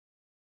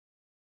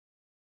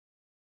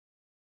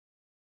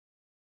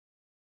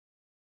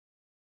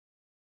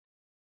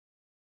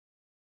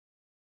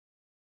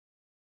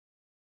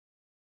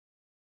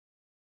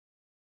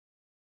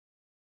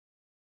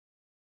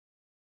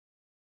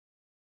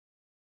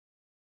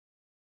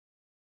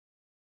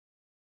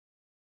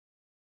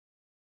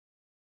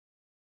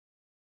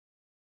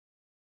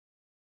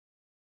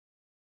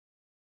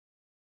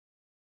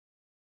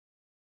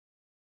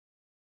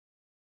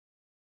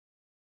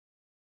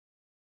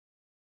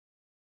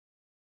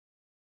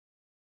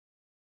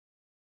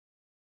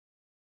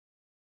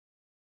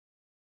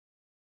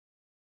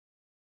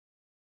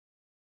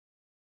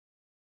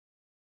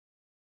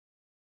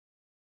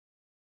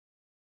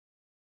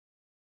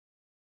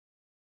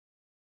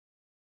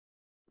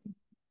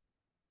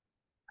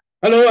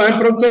Hello, I'm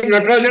Professor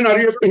Natarajan. Are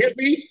you able to hear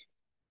me?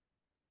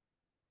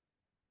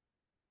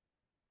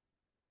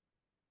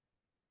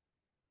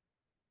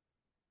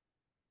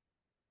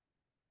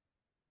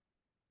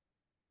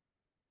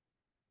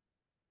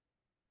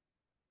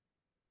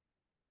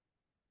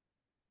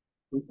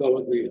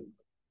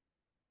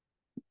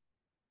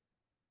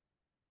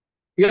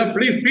 Yeah,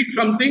 please speak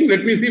something.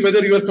 Let me see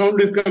whether your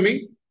sound is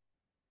coming.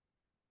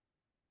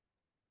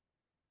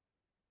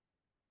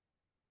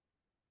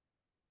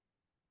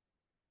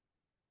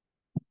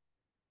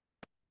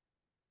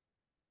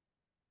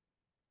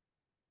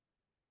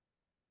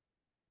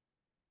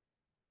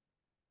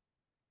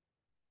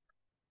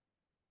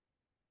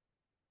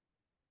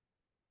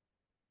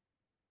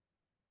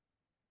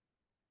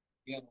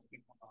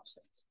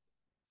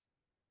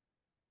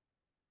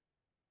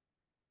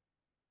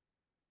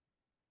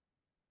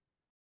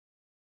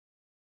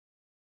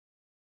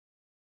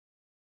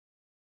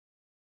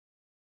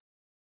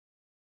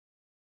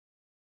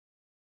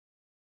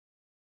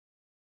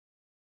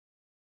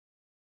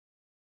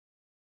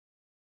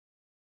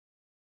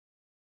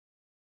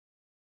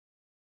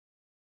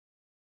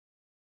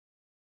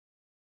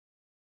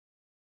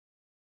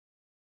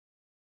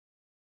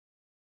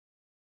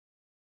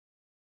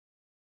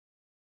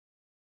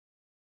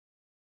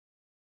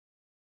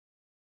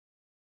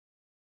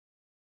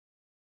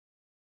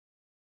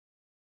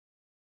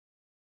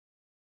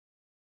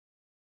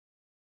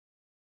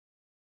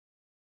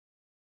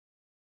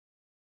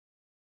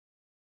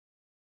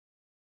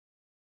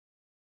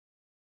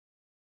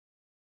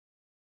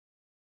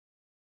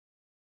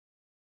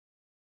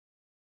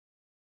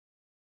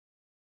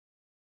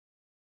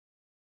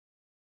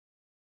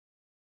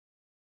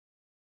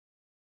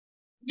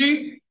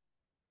 See?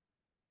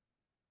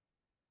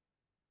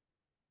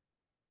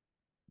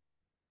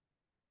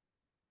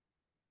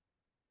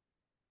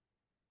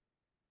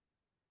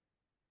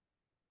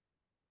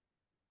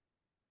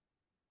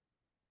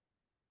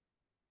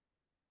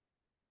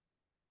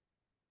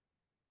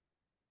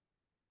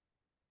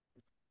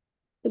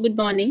 Good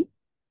morning.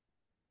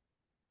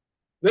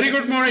 Very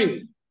good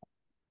morning.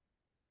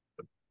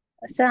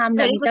 Sir, I'm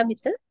Very Navita good,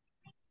 Mittal.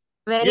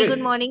 very good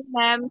Yes. morning,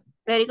 ma'am.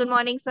 Very good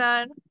morning,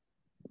 sir.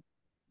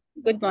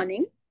 Good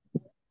morning.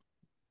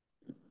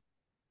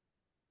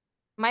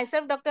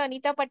 Myself, Dr.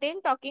 Anita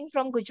Patel, talking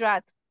from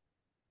Gujarat.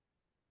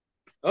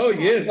 Oh,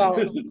 yes. Wow.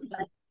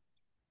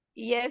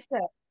 Yes,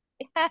 sir.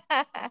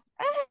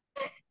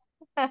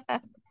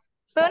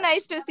 So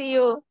nice to see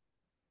you.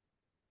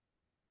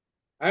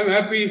 I'm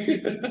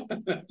happy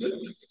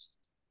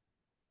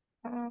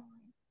Uh,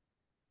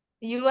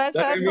 You are,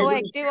 that sir, so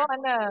active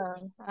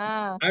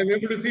on. I'm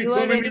able to see You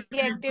so are many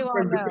very active people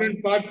from on.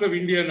 different parts of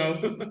India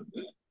now.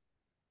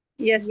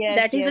 Yes, Yes,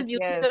 that is the yes,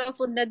 beauty yes, of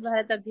Unnat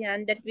Bharat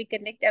Abhiyan, that we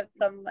connect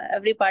from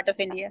every part of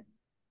India.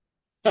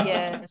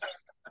 yes.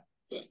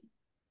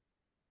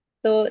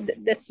 So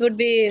this would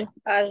be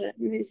our,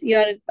 you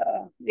are,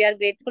 we are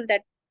grateful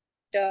that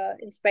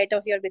in spite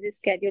of your busy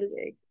schedule,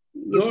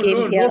 you No, came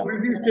no, no here.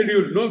 busy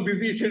schedule. No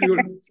busy schedule.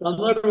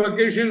 Summer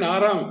vacation,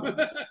 aram.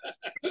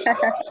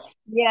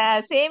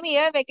 Yeah, same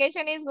here.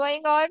 Vacation is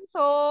going on,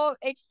 so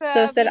it's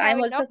So, sir, we have I'm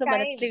also enough from time.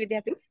 Manasri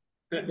Vidyapith.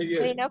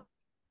 Yes. Enough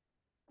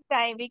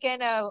time. We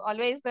can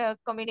always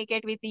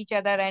communicate with each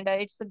other, and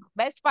it's the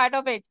best part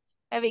of it.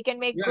 We can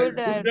make Yeah, good.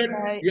 it's good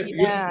that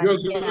Yeah, you're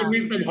yeah, giving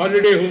me some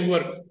holiday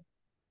homework.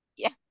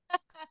 yeah.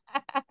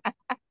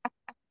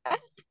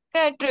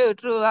 True,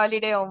 true.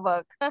 Holiday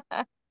homework.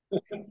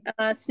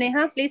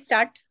 Sneha, please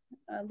start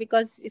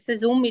because it's a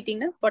Zoom meeting,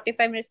 na?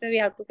 45 minutes we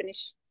have to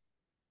finish.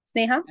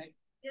 Sneha?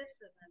 Yes,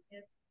 sir. Ma'am.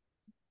 Yes.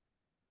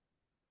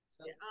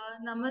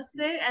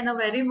 Namaste and a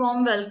very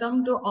warm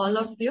welcome to all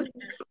of you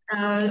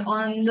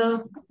on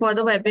the for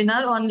the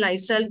webinar on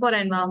lifestyle for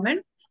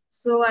environment.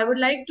 So I would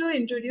like to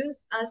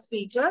introduce our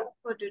speaker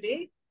for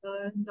today,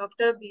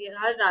 Dr.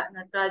 B.R.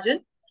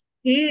 Natarajan.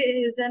 He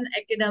is an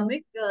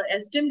academic,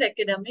 esteemed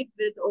academic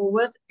with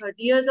over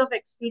 30 years of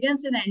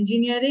experience in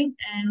engineering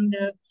and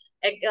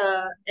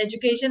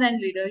education and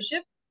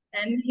leadership.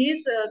 And he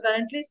is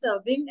currently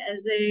serving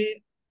as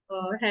a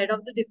head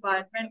of the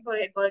department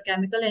for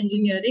chemical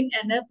engineering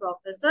and a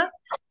professor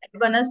at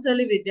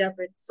Banasali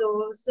Vidyapith.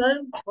 So,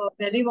 sir,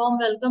 very warm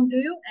welcome to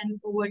you and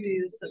over to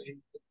you, sir.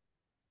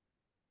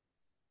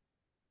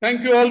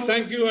 Thank you all.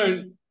 Thank you.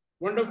 And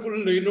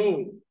wonderful,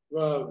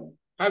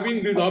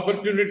 having this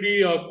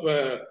opportunity of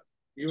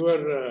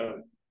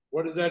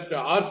what is that,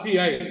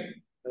 RCI,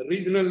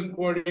 Regional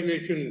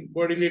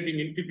Coordinating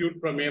Institute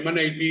from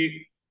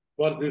MNIT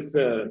for this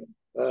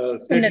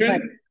Unnat session,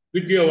 Bharat.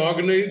 which you have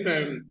organized.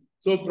 I'm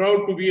so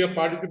proud to be a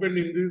participant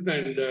in this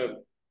and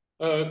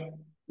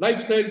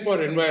lifestyle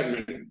for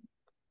environment.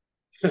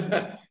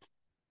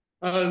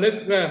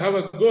 Let's have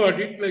a go at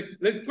it.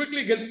 Let's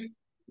quickly get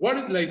what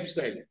is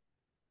lifestyle.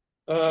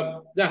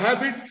 The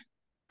habits,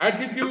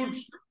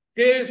 attitudes,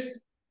 taste,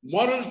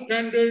 moral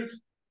standards,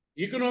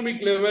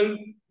 economic level,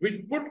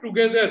 which put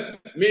together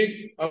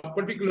make a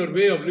particular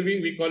way of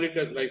living. We call it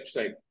as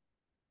lifestyle.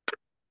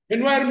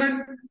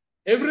 Environment,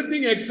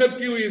 everything except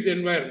you is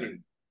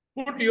environment.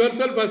 Put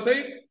yourself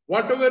aside,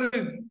 whatever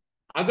is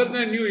Other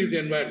than you is the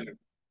environment.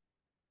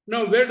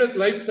 Now, where does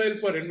lifestyle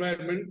for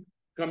environment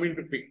come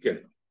into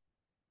picture?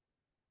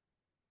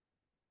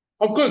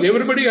 Of course,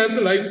 everybody has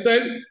the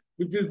lifestyle,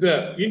 which is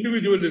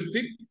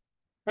individualistic,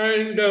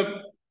 and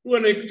to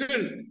an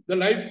extent, the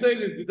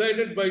lifestyle is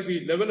decided by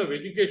the level of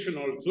education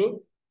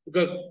also,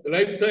 because the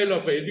lifestyle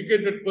of an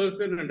educated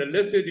person and a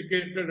less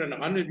educated and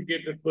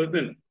uneducated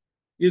person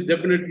is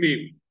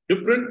definitely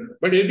different.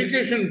 But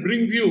education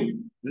brings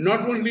you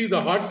not only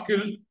the hard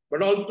skills,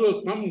 but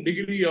also some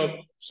degree of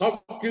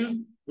soft skills,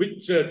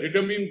 which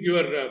determines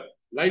your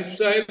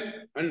lifestyle.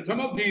 And some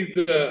of these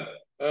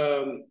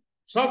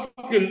soft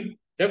skills,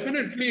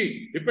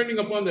 definitely, depending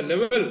upon the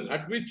level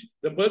at which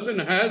the person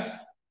has,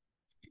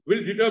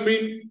 will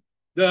determine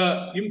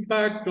the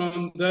impact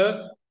on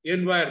the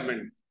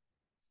environment.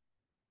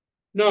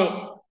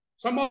 Now,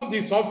 some of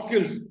the soft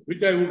skills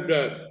which I would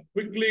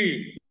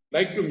quickly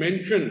like to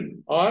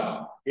mention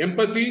are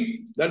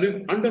empathy, that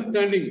is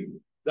understanding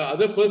the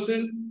other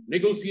person,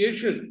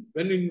 negotiation,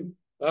 when in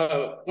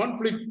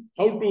conflict,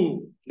 how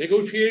to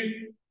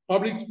negotiate,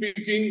 public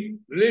speaking,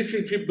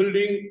 relationship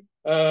building,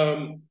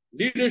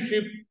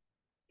 leadership,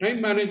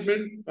 time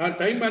management. I'll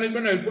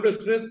put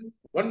a stress.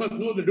 One must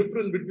know the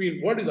difference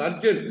between what is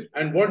urgent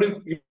and what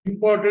is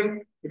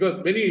important,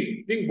 because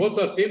many think both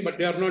are same, but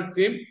they are not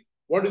same.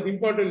 What is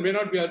important may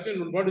not be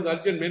urgent, and what is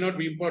urgent may not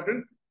be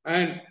important.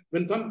 And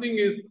when something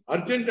is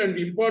urgent and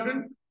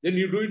important, then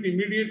you do it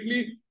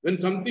immediately. When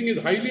something is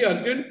highly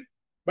urgent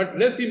but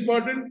less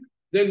important,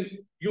 then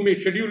you may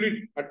schedule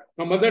it at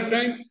some other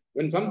time.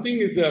 When something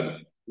is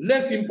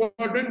less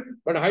important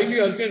but highly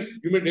urgent,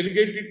 you may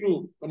delegate it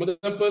to some other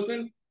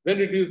person. When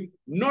it is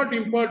not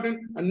important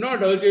and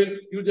not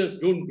urgent, you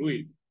just don't do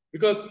it.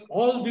 Because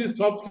all these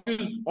soft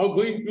skills are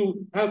going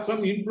to have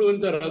some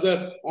influence or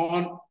other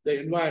on the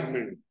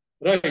environment,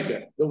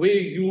 right? The way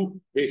you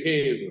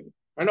behave.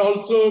 And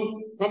also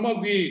some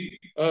of the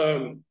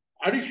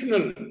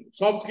additional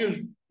soft skills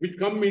which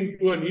come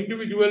into an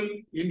individual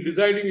in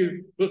deciding his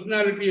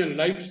personality and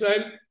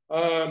lifestyle.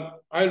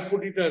 I'll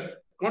put it as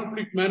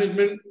conflict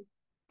management.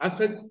 As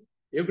such,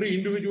 every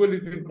individual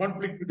is in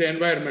conflict with the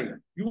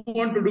environment. You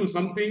want to do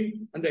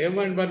something and the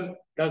environment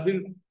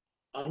doesn't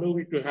allow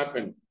it to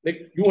happen.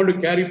 Like you want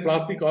to carry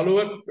plastic all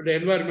over, but the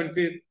environment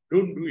says,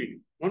 don't do it.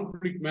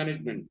 Conflict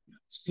management,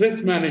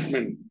 stress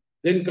management,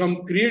 then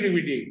come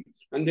creativity,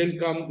 and then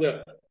comes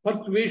the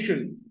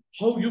persuasion,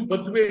 how you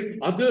persuade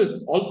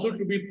others also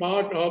to be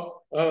part of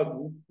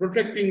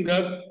protecting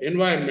the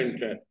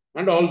environment,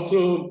 and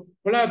also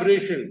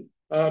collaboration.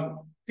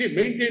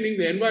 Maintaining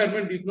the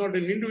environment is not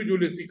an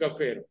individualistic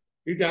affair.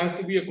 It has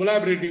to be a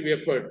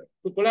collaborative effort.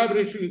 So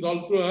collaboration is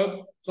also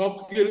a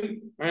soft skill,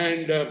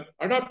 and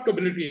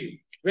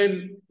adaptability.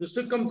 When the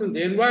circumstance,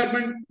 the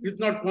environment is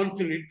not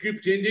constant, it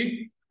keeps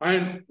changing.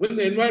 And when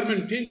the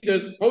environment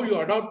changes, how you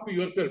adapt to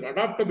yourself.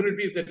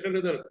 Adaptability is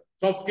another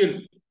soft skill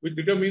which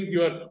determines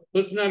your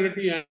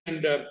personality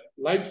and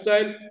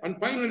lifestyle. And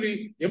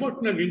finally,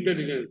 emotional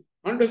intelligence,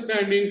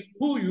 understanding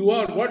who you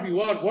are, what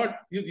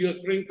is your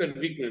strength and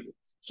weakness.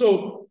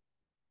 So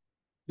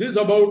this is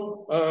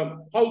about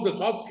how the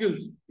soft skills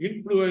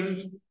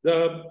influence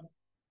the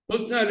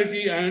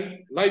personality and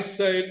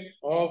lifestyle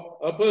of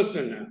a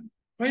person.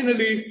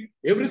 Finally,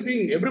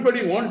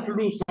 everybody wants to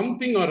do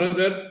something or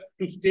other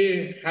to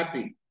stay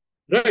happy,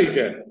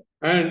 right?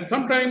 And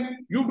sometimes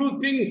you do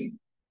things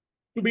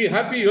to be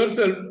happy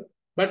yourself,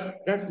 but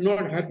that's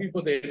not happy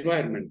for the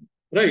environment,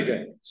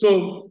 right?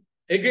 So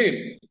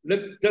again,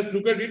 let's just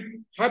look at it.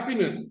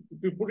 Happiness,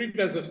 if you put it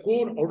as a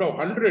score out of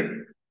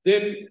 100,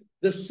 then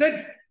the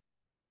set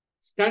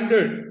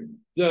standard,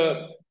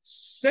 the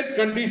set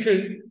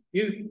condition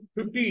is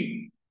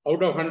 50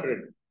 out of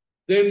 100.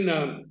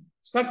 Then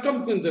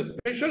circumstances,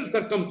 special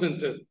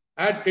circumstances,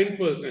 add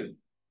 10%.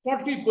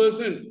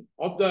 40%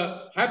 of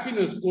the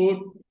happiness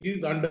score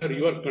is under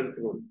your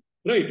control,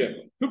 right?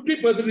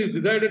 50% is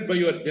decided by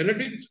your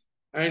genetics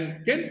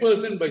and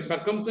 10% by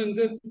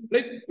circumstances.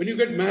 Like when you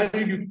get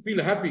married, you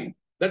feel happy.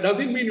 That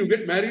doesn't mean you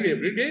get married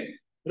every day,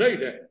 right?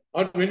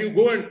 Or when you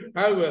go and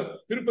have a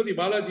Tirupati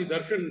Balaji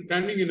Darshan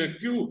standing in a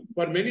queue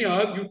for many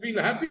hours, you feel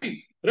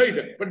happy,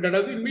 right? But that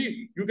doesn't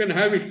mean you can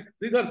have it.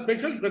 These are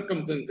special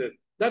circumstances.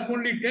 That's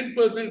only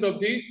 10% of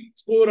the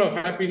score of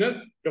happiness.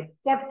 The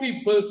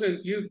 40%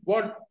 is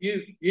what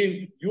is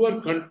in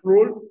your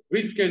control,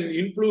 which can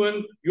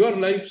influence your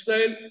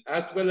lifestyle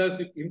as well as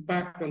its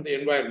impact on the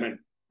environment.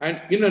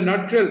 And in a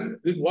nutshell,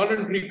 this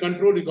voluntary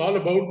control is all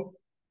about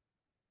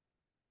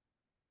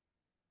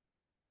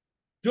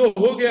Jo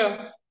ho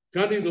gaya,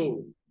 jane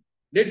do.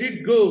 Let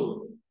it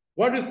go.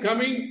 What is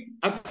coming,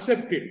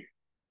 accept it.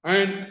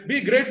 And be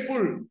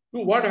grateful to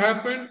what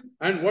happened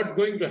and what's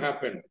going to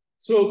happen.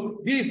 So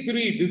these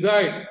three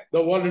decide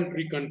the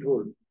voluntary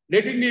control.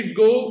 Letting it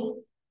go,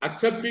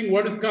 accepting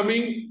what is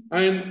coming,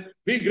 and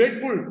be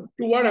grateful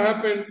to what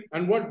happened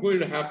and what's going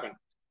to happen.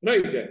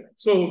 Right there.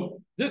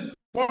 So this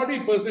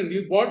 40%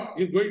 is what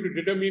is going to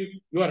determine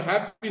your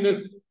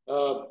happiness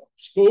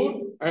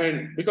score,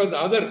 and because the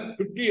other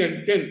 50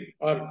 and 10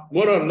 are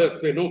more or less,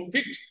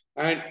 fixed,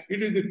 and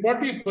it is the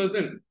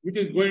 40% which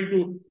is going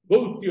to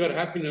boost your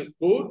happiness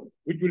score,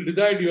 which will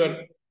decide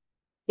your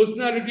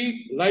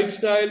personality,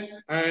 lifestyle,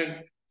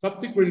 and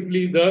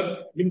subsequently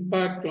the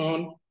impact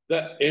on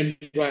the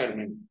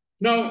environment.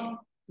 Now,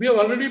 we have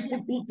already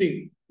put two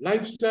things: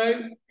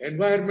 lifestyle,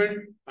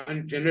 environment,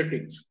 and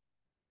genetics.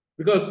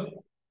 Because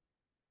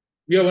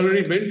we have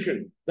already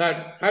mentioned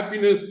that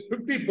happiness,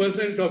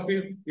 50% of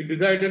it is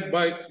decided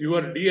by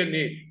your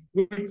DNA,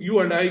 which you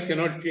and I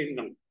cannot change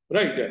now,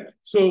 right?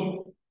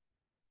 So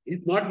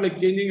it's not like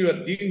changing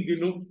your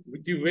genes,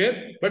 which you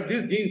wear, but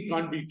these genes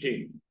can't be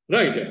changed,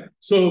 right?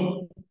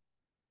 So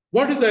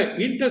what is the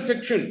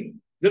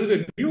intersection? There is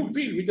a new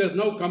field which has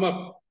now come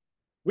up,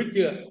 which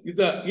is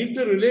the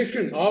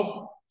interrelation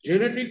of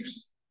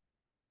genetics,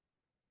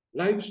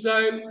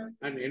 lifestyle,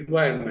 and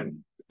environment.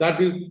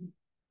 That is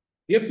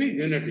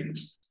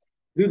epigenetics.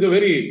 This is a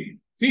very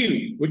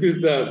field which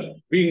is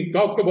being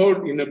talked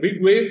about in a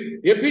big way.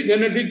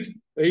 Epigenetics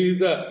is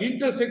the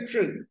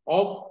intersection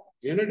of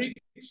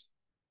genetics,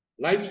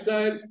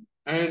 lifestyle,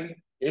 and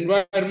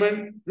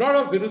environment. A lot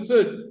of the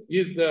research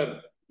is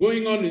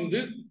going on in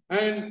this,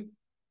 and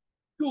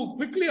to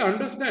quickly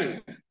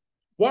understand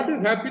what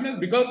is happiness,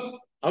 because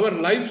our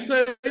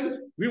lifestyle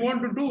we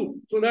want to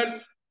do so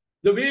that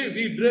the way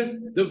we dress,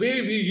 the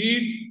way we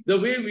eat, the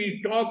way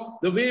we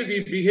talk, the way we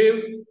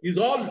behave is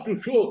all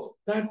to show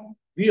that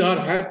we are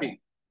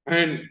happy.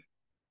 And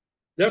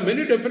there are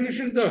many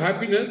definitions of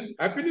happiness.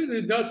 Happiness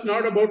is just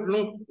not about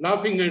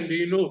laughing and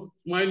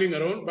smiling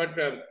around, but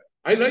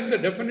I like the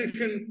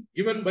definition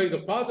given by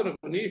the father of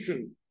the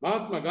nation,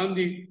 Mahatma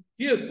Gandhi.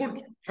 He has put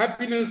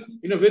happiness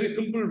in a very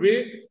simple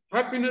way.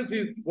 Happiness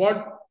is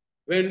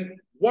when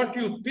what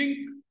you think,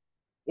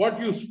 what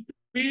you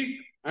speak,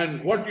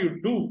 and what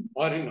you do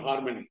are in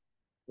harmony.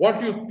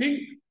 What you think,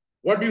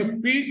 what you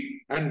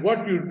speak, and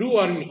what you do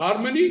are in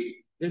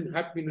harmony, then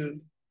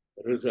happiness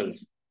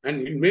results.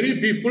 And in many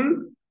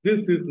people, this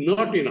is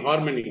not in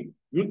harmony.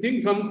 You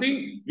think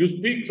something, you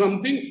speak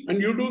something,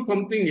 and you do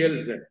something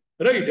else,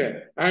 right?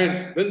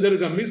 And when there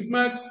is a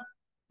mismatch,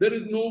 there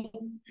is no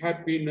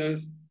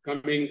happiness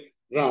coming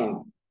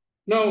round.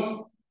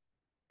 Now,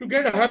 to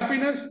get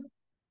happiness,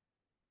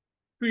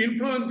 to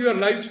influence your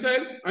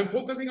lifestyle, I'm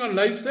focusing on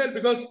lifestyle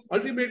because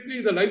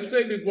ultimately the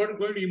lifestyle is what is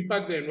going to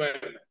impact the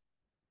environment.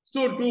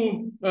 So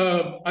to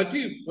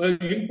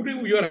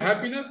improve your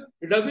happiness,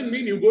 it doesn't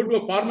mean you go to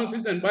a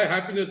pharmacist and buy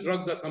happiness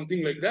drugs or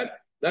something like that.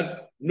 That's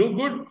no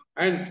good.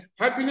 And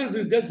happiness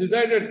is just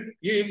decided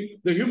in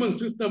the human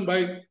system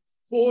by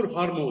 4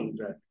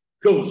 hormones: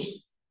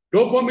 dose,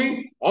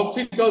 dopamine,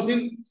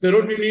 oxytocin,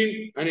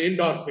 serotonin, and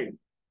endorphin.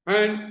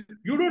 And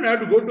you don't have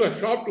to go to a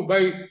shop to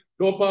buy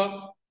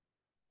dopa,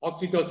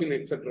 oxytocin,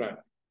 etc.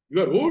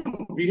 Your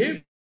own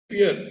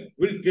behavior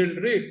will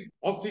generate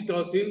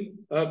oxytocin,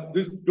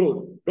 this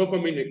dose,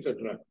 dopamine,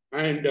 etc.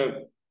 And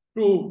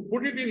to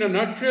put it in a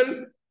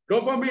nutshell,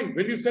 dopamine,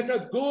 when you set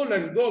a goal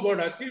and go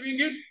about achieving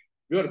it,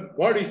 your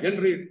body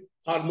generates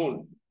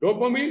hormone,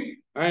 dopamine.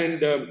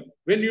 And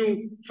when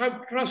you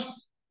have trust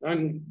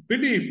and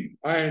belief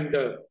and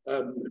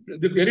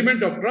the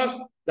element of trust,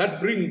 that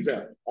brings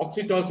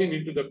oxytocin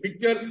into the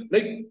picture.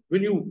 Like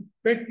when you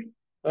pet,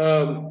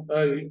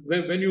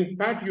 when you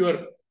pat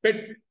your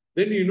pet,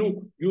 then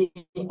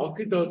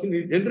oxytocin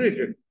is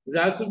generated. It's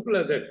as simple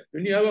as that.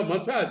 When you have a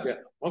massage,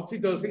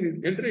 oxytocin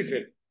is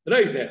generated,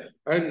 right?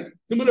 And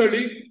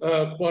similarly,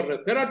 for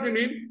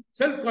serotonin,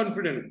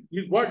 self-confidence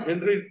is what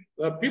generates.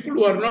 People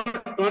who are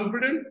not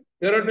confident,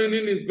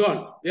 serotonin is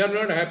gone. They are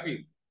not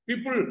happy.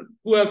 People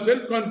who have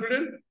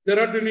self-confidence,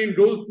 serotonin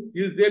dose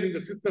is there in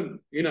the system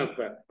enough.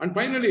 And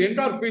finally,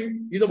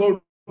 endorphin is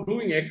about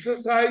doing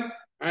exercise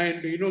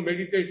and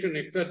meditation,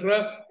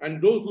 etc.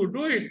 And those who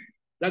do it,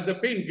 that's the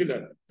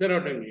painkiller,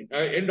 serotonin,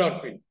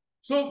 endorphin.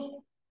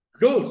 So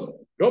dose,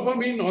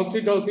 dopamine,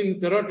 oxytocin,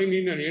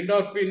 serotonin, and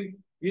endorphin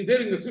is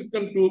there in the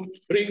system to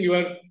bring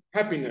your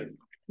happiness.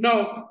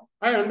 Now,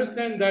 I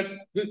understand that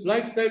this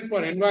lifestyle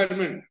for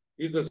environment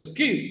is a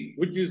scheme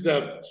which is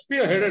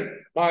spearheaded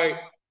by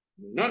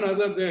none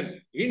other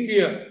than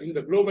India in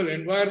the global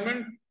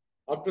environment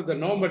after the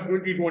November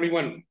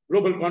 2021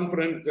 global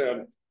conference,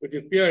 which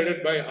is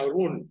spearheaded by our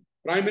own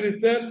Prime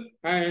Minister.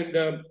 And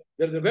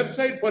there's a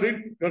website for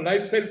it, the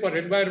Lifestyle for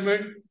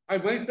Environment. I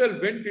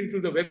myself went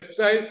into the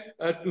website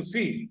to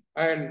see,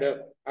 and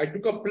I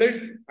took a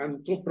pledge.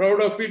 I'm so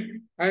proud of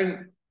it.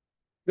 And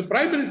the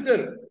Prime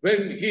Minister,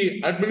 when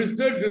he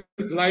administered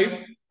this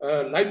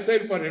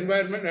Lifestyle for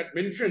Environment, had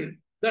mentioned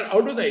that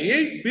out of the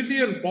 8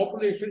 billion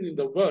population in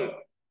the world,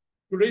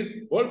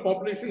 today's world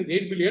population is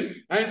 8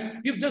 billion,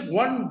 and if just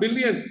 1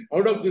 billion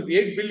out of this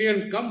 8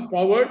 billion come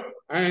forward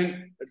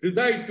and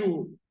decide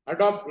to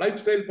adopt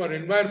lifestyle for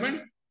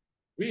environment,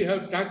 we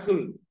have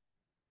tackled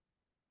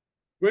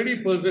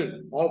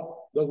 20% of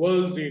the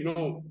world's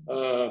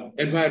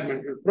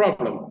environmental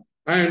problem.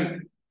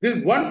 And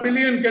this 1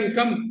 billion can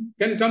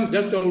come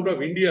just out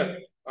of India.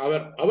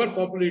 Our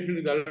population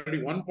is already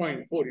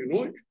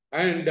 1.4,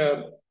 And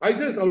I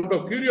just, out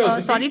of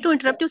curiosity. Sorry to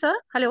interrupt you, sir.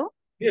 Hello.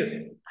 Yes.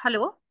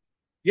 Hello.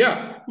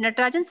 Yeah.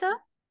 Natarajan, sir.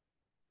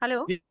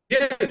 Hello.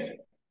 Yes.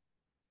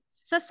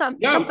 Sir, some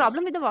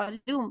problem with the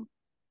volume.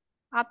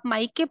 आप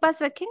mic के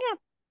पास रखेंगे आप?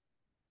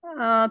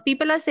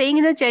 People are saying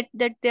in the chat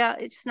that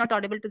it's not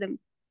audible to them.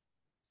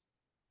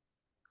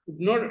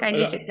 Not,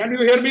 Kindly check. can you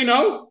hear me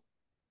now?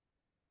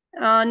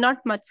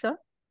 Not much, sir.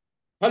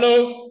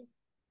 Hello.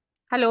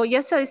 Hello.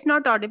 Yes, sir. It's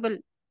not audible.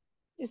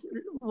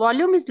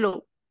 Volume is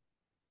low.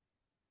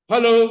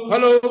 Hello.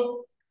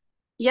 Hello.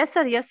 Yes,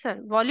 sir. Yes, sir.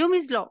 Volume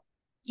is low.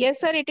 Yes,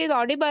 sir. It is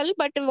audible,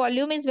 but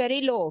volume is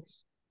very low.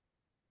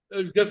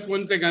 Just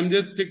one second. I'm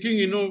just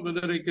checking,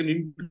 whether I can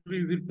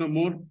increase it some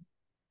more.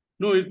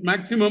 No, it's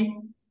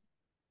maximum.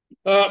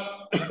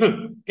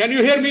 Can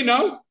you hear me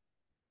now?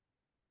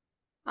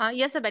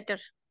 Yes, sir. Better.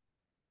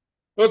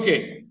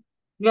 Okay.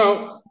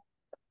 Now,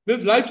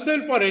 this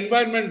Lifestyle for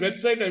Environment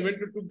website, I went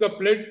to took the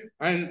pledge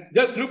and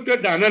just looked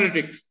at the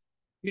analytics.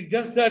 It's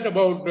just that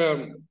about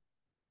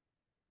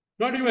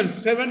not even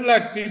 7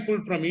 lakh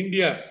people from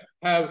India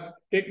have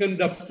taken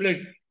the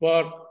pledge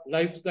for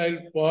Lifestyle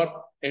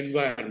for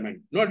Environment.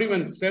 Not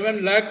even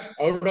 7 lakh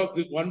out of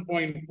this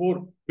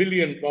 1.4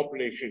 billion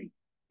population.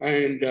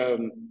 And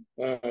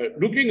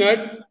looking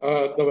at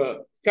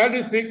the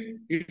statistic,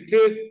 it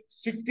says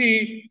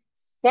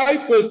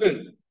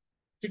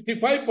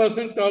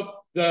 65% of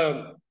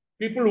the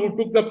people who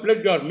took the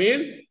pledge are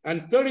male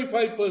and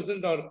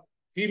 35% are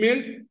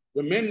females.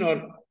 The men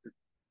are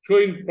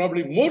showing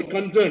probably more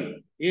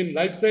concern in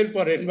lifestyle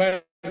for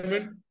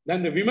environment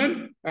than the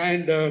women.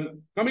 And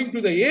coming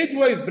to the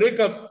age-wise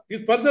breakup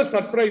is further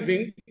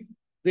surprising.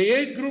 The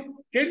age group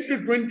 10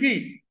 to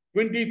 20,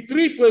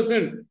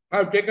 23%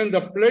 have taken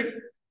the pledge,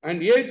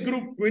 and age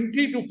group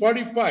 20 to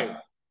 45,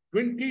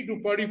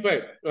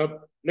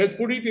 let's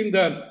put it in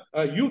the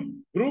youth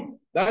group,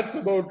 that's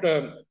about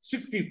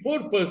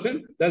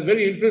 64%. That's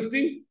very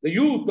interesting. The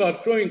youth are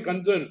showing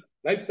concern,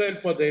 lifestyle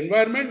for the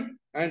environment,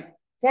 and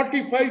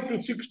 45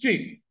 to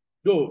 60,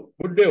 so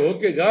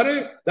okay, that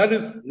is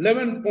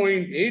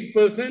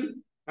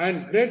 11.8%,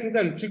 and greater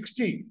than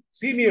 60,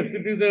 senior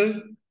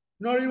citizens,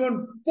 not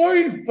even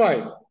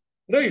 0.5.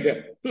 Right.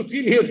 So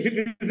senior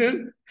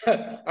citizens,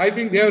 I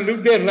think they have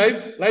lived their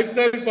life.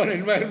 Lifestyle for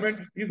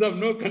environment is of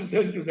no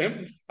concern to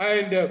them.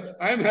 And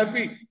I am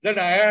happy that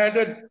I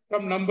added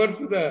some number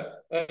to the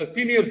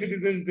senior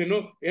citizens,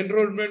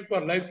 enrollment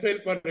for lifestyle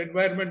for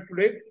environment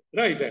today.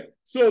 Right.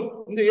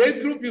 So in the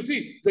age group, you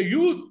see, the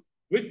youth,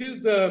 which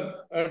is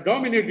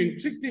dominating,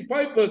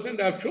 65%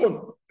 have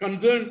shown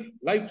concerned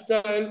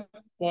lifestyle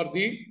for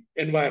the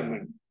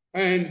environment.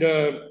 And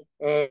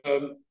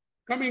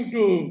coming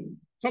to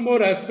some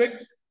more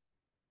aspects,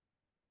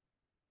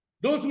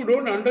 those who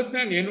don't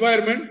understand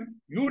environment,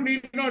 you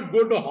need not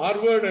go to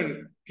Harvard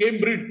and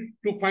Cambridge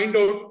to find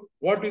out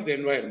what is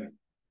environment.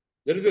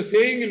 There is a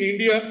saying in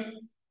India,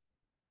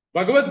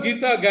 Bhagavad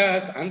Gita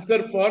has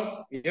answer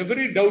for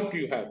every doubt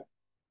you have.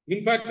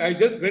 In fact, I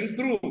just went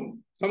through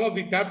some of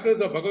the chapters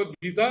of Bhagavad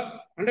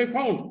Gita and I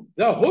found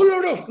there are a whole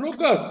lot of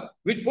slokas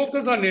which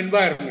focus on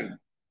environment.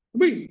 I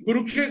mean,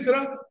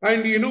 Kurukshetra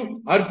and,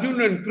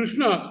 Arjuna and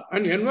Krishna,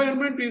 and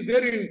environment is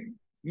there in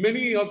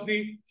many of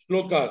the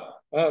slokas.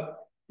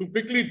 To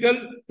quickly tell,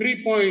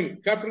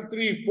 chapter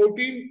 3,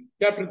 14,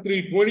 chapter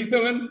 3,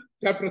 27,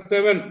 chapter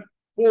 7,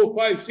 4,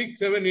 5, 6,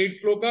 7,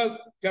 8 slokas,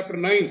 chapter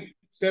 9,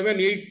 7,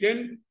 8,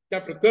 10,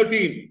 chapter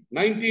 13,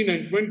 19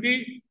 and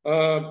 20,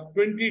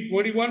 20,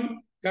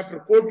 21,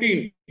 chapter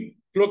 14,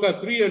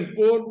 sloka 3 and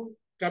 4,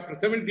 chapter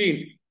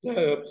 17,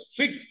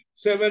 6,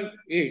 7,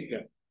 8.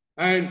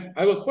 And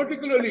I was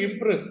particularly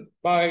impressed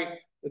by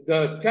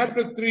the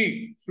chapter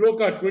 3,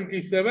 sloka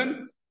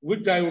 27,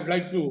 which I would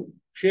like to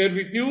share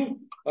with you.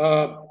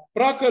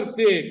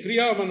 Prakarte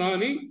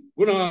kriyamanani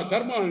guna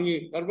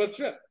karmani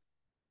sarvasya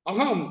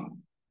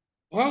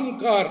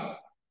ahamkara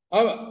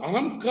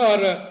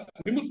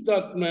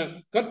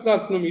vimuttatma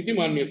kartatmam iti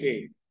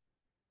manyate.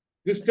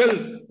 This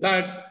tells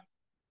that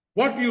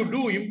what you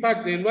do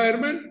impacts the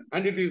environment,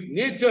 and it is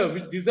nature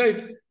which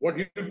decides what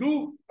you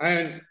do,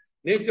 and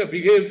nature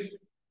behaves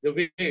the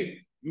way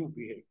you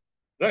behave.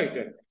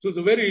 Right. So it's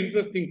a very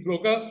interesting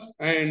sloka.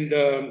 And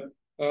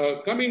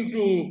coming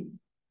to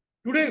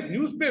today's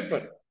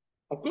newspaper,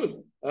 of course,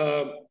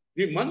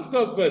 the month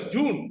of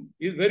June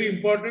is very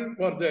important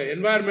for the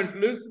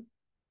environmentalists.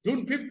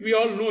 June 5th, we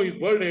all know, is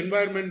World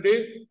Environment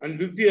Day, and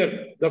this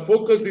year the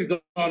focus is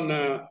on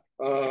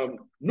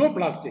no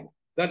plastic.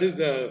 That is,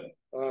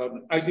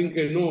 I think,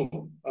 get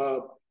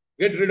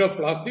rid of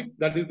plastic.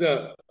 That is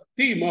the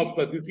theme of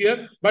this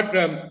year. But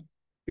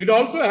it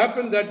also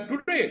happens that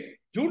today,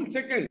 June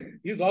 2nd,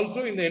 is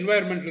also in the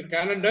environmental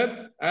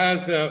calendar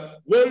as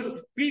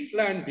World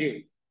Peatland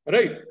Day.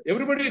 Right.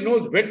 Everybody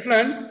knows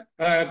wetland,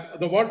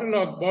 the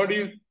waterlogged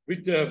bodies,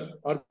 which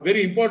are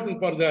very important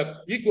for the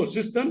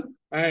ecosystem.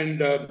 And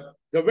the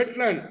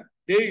wetland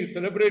day is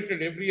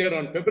celebrated every year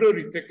on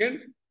February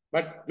 2nd.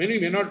 But many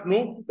may not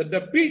know that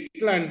the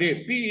Peatland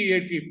Day,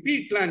 P-E-A-T,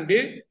 Peatland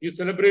Day is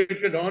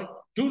celebrated on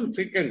June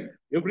 2nd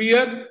every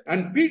year.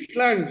 And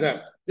peatlands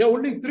There are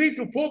only 3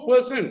 to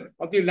 4%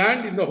 of the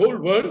land in the whole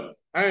world,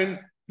 and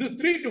this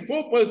 3 to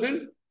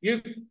 4%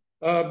 is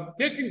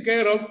taking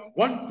care of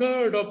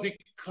 1/3 of the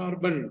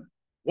carbon.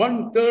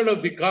 1/3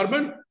 of the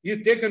carbon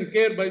is taken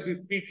care by this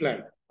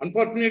peatland.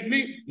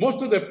 Unfortunately,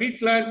 most of the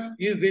peatland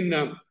is in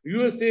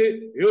USA,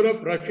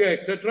 Europe, Russia,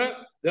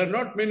 etc. There are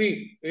not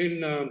many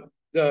in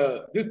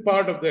this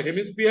part of the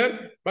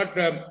hemisphere. But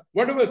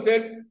whatever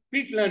said,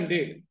 peatland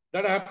day,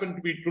 that happened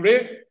to be today.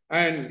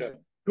 And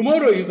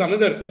tomorrow is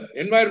another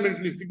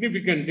environmentally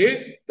significant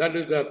day. That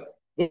is the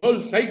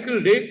World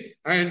Cycle Day.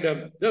 And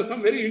there's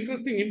some very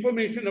interesting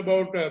information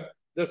about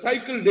the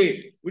cycle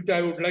day, which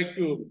I would like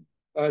to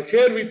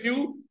share with you.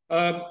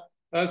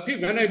 See,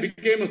 when I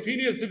became a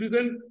senior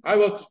citizen, I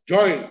was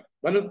joined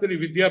Vanasthali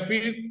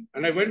Vidyapith,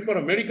 and I went for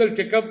a medical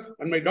checkup,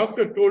 and my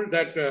doctor told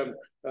that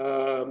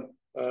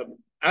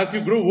as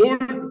you grow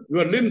old,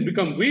 your limbs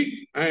become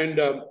weak,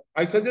 and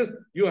I suggest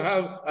you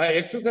have an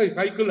exercise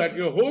cycle at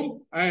your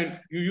home and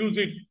you use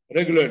it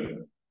regularly.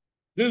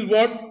 This is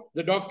what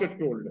the doctor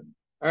told.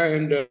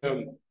 And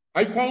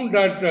I found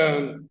that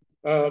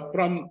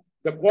from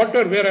the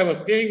quarter where I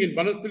was staying in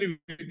Vanasthali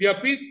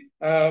Vidyapith,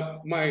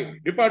 my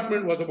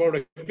department was about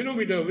a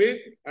kilometer away,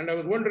 and I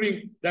was wondering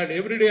that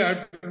every day I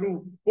had to do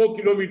 4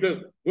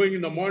 kilometers, going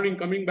in the morning,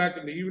 coming back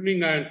in the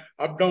evening, and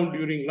up down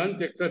during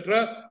lunch,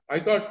 etc. I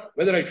thought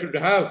whether I should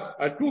have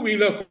a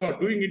two-wheeler for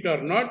doing it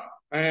or not.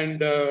 And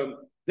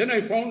then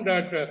I found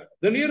that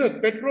the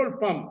nearest petrol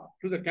pump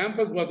to the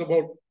campus was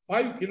about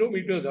 5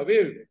 kilometers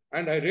away,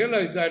 and I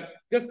realized that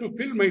just to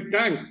fill my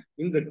tank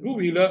in the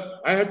two-wheeler,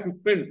 I had to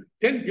spend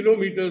 10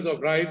 kilometers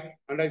of ride,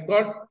 and I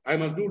thought I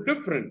must do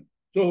different.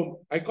 So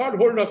I caught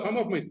hold of some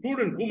of my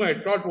students whom I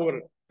had taught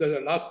over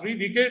the last 3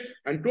 decades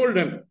and told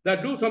them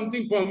that do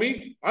something for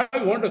me.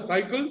 I want a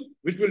cycle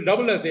which will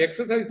double as the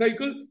exercise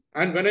cycle,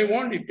 and when I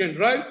want, it can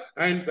drive,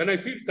 and when I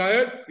feel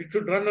tired, it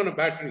should run on a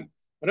battery.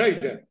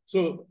 Right.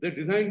 So they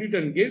designed it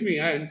and gave me,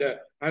 and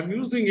I'm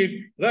using it.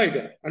 Right.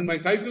 And my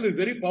cycle is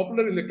very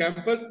popular in the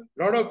campus.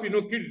 A lot of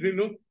kids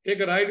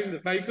take a ride in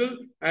the cycle,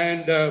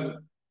 and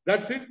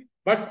that's it.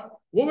 But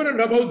over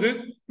and above this,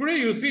 today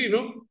you see,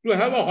 to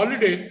have a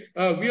holiday,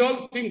 we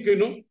all think,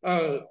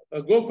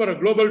 go for a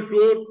global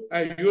tour,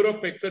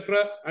 Europe,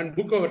 etc., and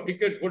book our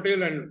ticket,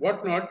 hotel, and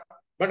whatnot.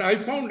 But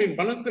I found in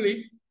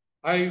Banasthali,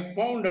 I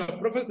found a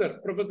Professor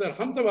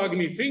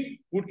Hamsavagini Singh,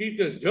 who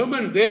teaches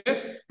German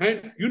there,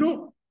 and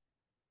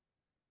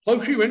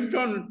how she went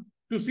on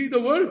to see the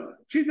world?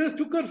 She just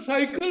took her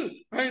cycle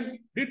and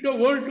did the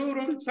world tour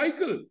on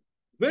cycle.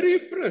 Very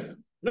impressed,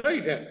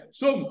 right?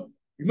 So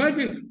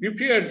imagine if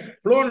she had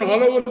flown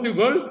all over the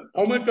world,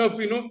 how much of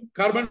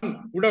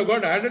carbon would have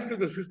got added to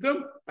the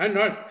system. And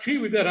she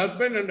with her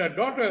husband and her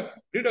daughter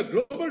did a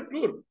global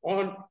tour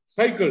on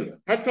cycle.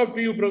 Hats off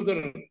to you,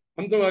 Professor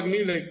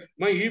Hamsavagini. Like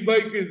my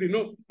e-bike is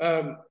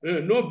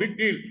no big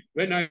deal.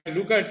 When I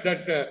look at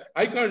that,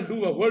 I can't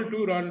do a world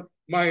tour on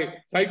my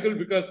cycle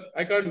because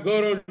I can't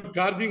go around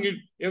charging it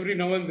every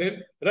now and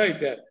then.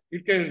 Right?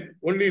 It can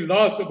only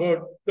last about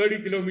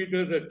 30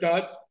 kilometers at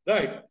charge.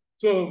 Right?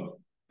 So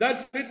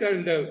that's it,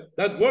 and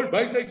that's World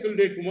Bicycle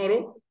Day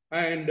tomorrow.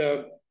 And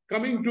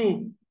coming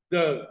to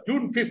the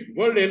June 5th,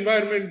 World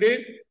Environment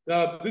Day,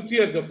 this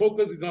year the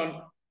focus is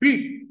on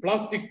peat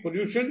plastic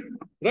pollution,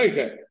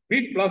 right?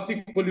 Peat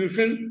plastic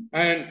pollution,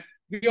 and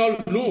we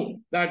all know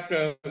that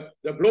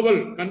the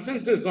global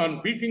consensus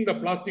on beating the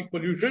plastic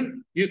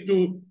pollution is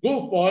to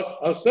go for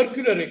a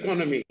circular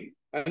economy.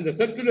 And the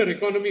circular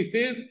economy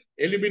says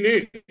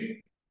eliminate,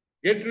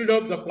 get rid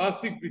of the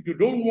plastic which you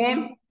don't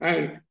want,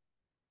 and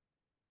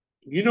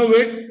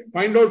innovate,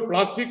 find out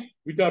plastics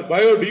which are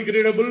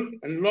biodegradable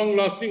and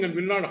long-lasting and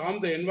will not harm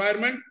the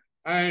environment,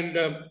 and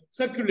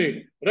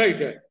circulate,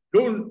 right?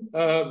 Don't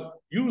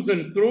use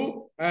and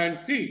throw,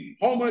 and see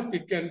how much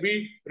it can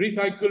be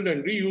recycled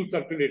and reused,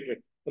 circulated,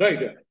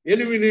 right?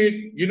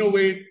 Eliminate,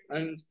 innovate,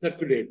 and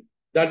circulate.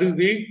 That is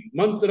the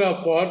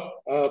mantra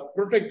for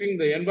protecting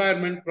the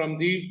environment from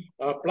the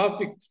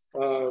plastic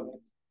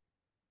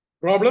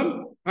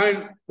problem.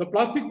 And the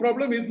plastic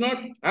problem is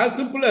not as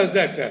simple as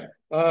that.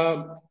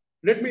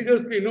 Let me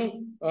just,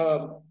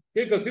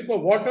 take a sip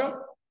of water.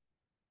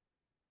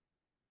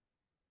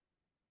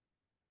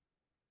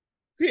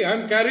 See,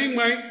 I'm carrying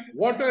my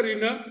water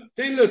in a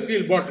stainless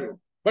steel bottle.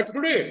 But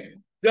today,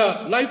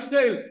 the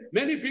lifestyle,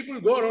 many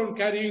people go around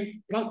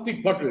carrying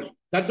plastic bottles.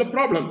 That's a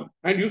problem.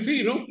 And you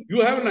see,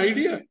 you have an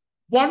idea.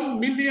 1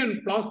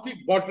 million plastic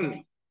bottles,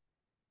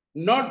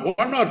 not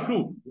one or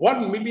two,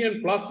 1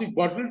 million plastic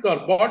bottles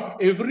are bought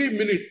every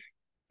minute.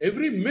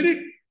 Every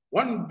minute,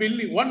 1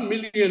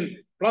 million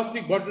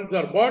plastic bottles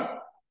are bought.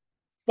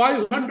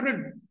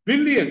 500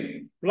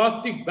 billion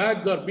plastic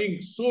bags are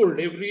being sold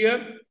every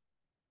year.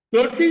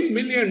 13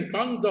 million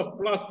tons of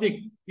plastic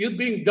is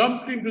being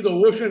dumped into the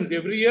oceans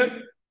every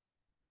year.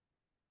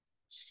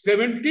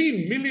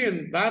 17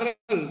 million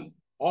barrels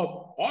of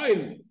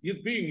oil is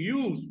being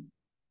used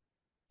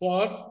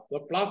for the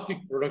plastic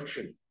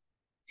production.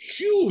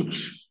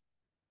 Huge.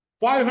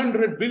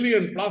 500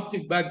 billion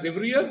plastic bags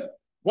every year.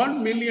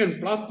 1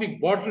 million plastic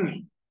bottles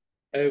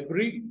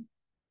every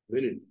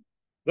minute.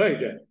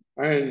 Right?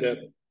 And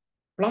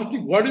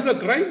plastic, what is the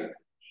crime?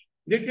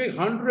 They take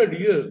 100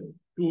 years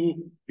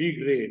to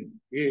degrade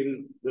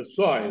in the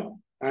soil.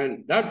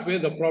 And that's where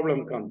the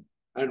problem comes.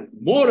 And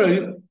more,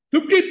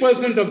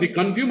 50% of the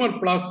consumer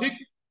plastic,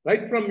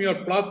 right from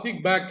your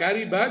plastic bag,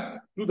 carry bag,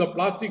 to the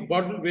plastic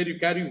bottle where you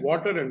carry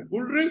water and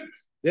cool drink,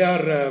 they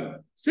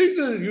are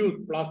single-use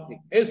plastic,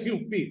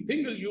 SUP,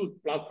 single-use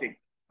plastic.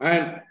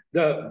 And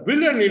the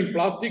villain in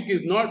plastic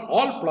is not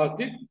all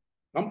plastic.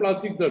 Some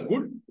plastics are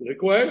good,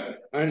 required,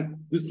 and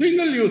the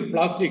single-use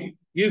plastic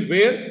is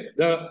where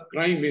the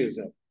crime is.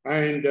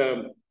 And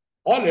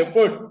all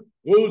effort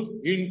goes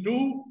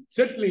into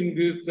settling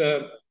this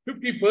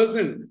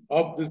 50%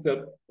 of this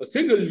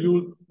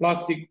single-use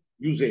plastic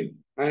usage.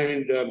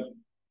 And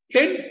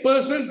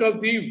 10%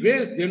 of the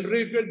waste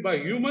generated by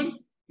humans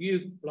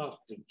is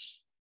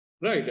plastics.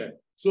 Right?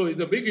 So it's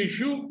a big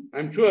issue.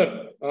 I'm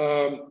sure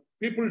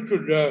people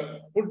should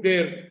put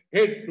their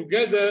head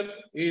together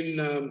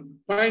in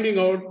finding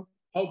out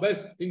how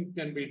best things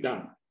can be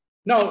done.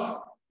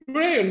 Now,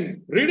 today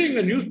in reading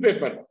the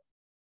newspaper,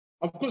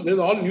 of course, there's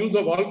all news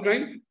of all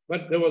kinds,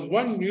 but there was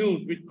one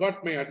news which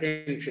caught my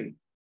attention.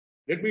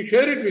 Let me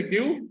share it with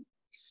you.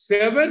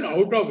 7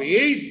 out of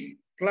 8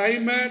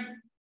 climate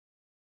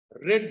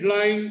red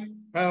lines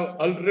have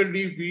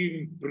already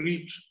been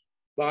breached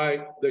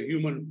by the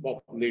human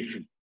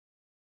population.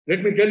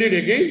 Let me tell it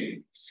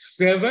again.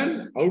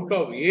 7 out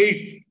of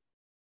 8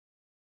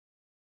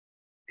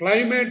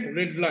 climate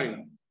red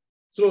lines.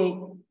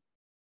 So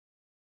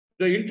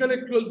the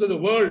intellectuals of the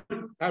world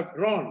have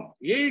drawn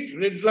 8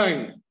 red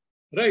lines,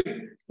 right,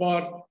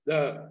 for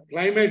the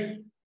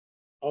climate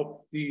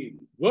of the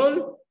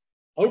world.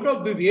 Out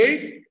of the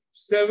 8,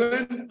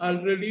 7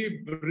 already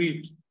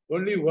breached.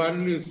 Only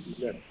 1 is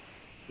left.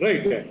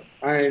 Right.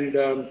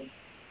 And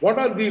what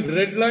are these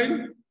red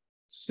lines?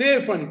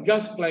 Safe and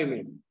just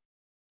climate,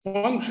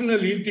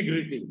 functional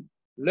integrity,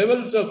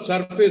 levels of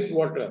surface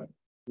water,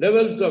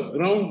 levels of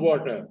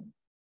groundwater,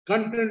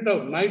 content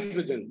of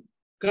nitrogen,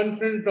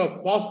 content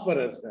of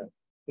phosphorus,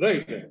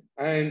 right?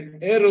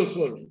 And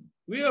aerosol.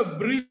 We have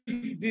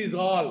breathed these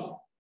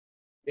all.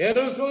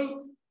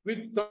 Aerosol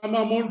with some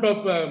amount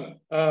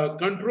of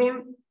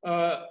control,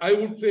 I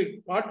would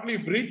say partly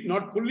breathed,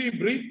 not fully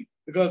breathed,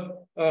 because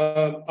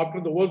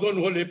after the ozone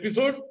hole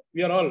episode,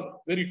 we are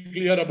all very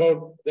clear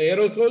about the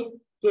aerosol.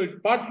 So it's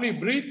partly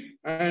breathed,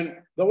 and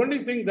the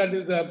only thing that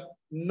is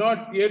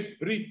not yet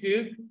breathed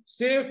is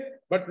safe,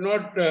 but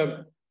not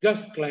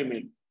just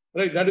climate.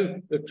 Right? That is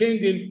the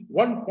change in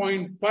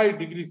 1.5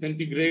 degrees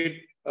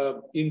centigrade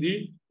in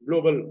the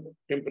global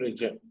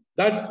temperature.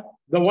 That's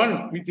the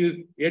one which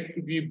is yet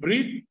to be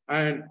breathed,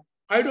 and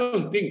I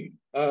don't think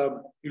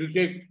it will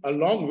take a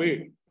long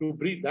way to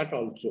breathe that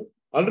also.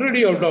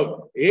 Already out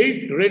of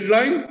 8 red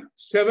lines,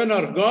 7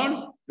 are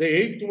gone. The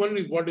 8th one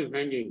is what is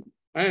hanging.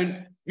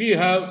 And we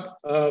have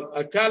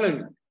a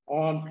challenge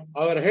on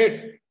our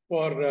head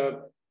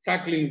for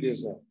tackling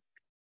this.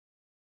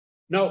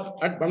 Now,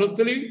 at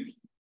Banastali,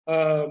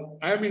 I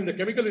am in the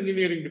chemical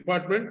engineering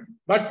department,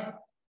 but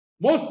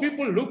most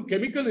people look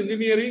chemical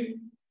engineering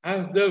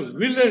as the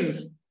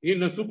villains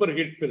in a super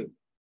hit film.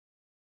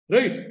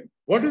 Right?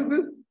 What is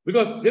this?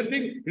 Because they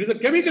think it is a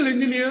chemical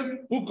engineer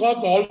who caused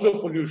all the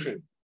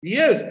pollution.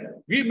 Yes,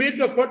 we made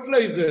the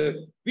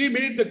fertilizers, we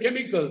made the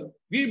chemicals,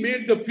 we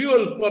made the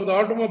fuel for the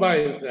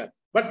automobiles,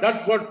 but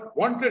that's what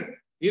wanted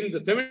in the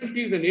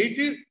 70s and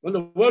 80s when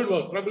the world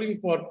was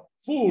struggling for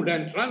food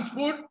and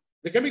transport.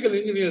 The chemical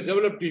engineers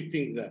developed these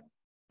things,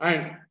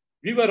 and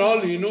we were all,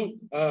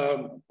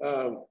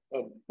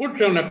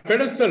 put on a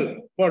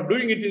pedestal for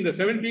doing it in the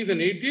 70s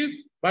and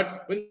 80s.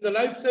 But when the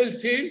lifestyle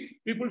changed,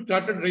 people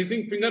started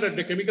raising finger at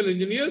the chemical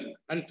engineers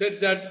and said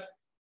that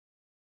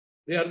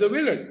they are the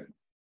villain.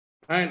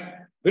 And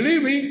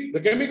believe me, the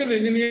chemical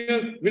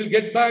engineers will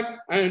get back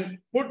and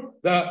put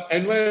the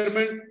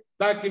environment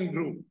back in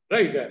groove.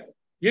 Right?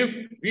 If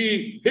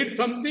we did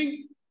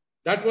something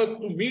that was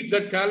to meet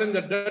that challenge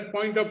at that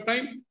point of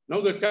time,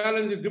 now the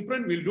challenge is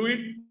different, we'll do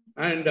it.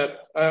 And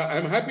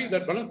I'm happy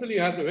that Banastali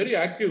has a very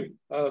active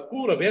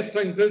school of earth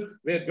sciences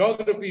where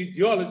geography,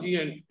 geology,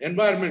 and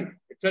environment,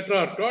 etc.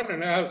 are taught.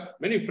 And I have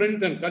many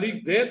friends and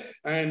colleagues there.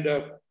 And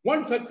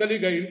one such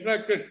colleague I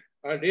interacted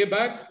a day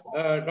back,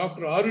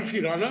 Dr.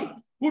 Arushi Rana,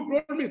 who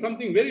told me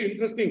something very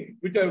interesting,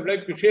 which I would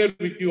like to share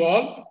with you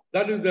all.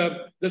 That is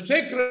the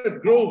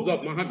sacred groves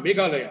of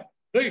Meghalaya.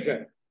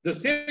 Right? The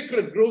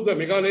sacred groves of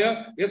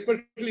Meghalaya,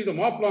 especially the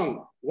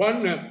Mawplong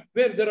one,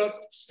 where there are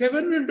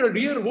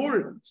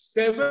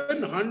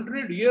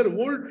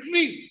 700-year-old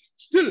trees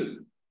still.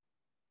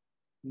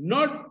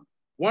 Not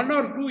 1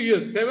 or 2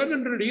 years,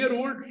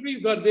 700-year-old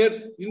trees are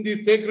there in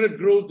the sacred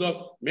groves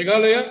of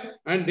Meghalaya,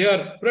 and they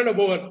are spread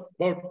over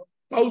about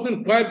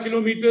 1,000 square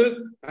kilometers,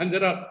 and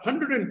there are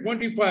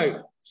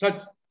 125 such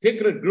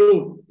sacred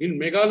groves in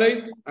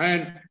Meghalaya,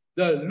 and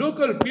the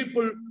local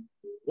people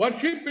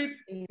worship it,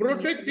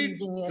 protect it,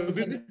 the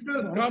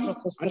visitors come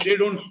and they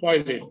don't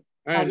spoil it.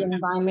 And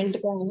environment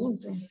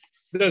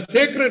the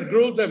sacred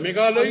groves of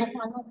Meghalaya,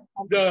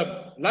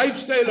 the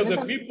lifestyle of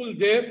the people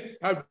there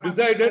have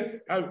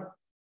decided,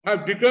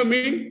 have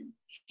determined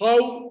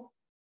how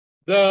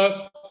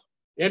the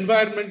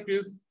environment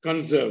is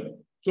conserved.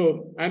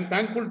 So I'm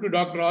thankful to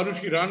Dr.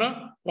 Arushi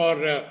Rana for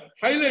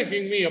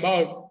highlighting me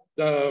about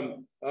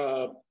the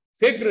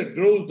sacred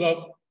groves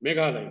of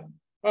Meghalaya.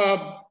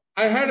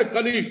 I had a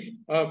colleague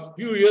a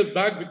few years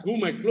back with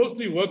whom I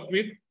closely worked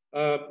with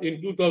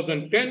in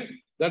 2010.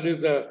 That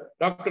is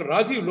Dr.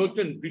 Rajiv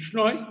Lochan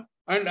Bishnoi.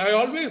 And I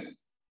always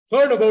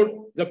heard about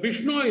the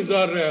Bishnois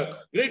are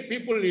great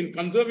people in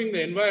conserving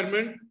the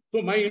environment.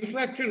 So my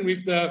interaction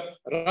with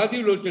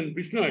Rajiv Lochan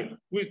Bishnoi,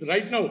 who is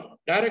right now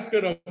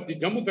director of the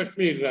Jammu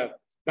Kashmir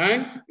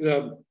Bank,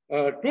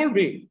 told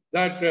me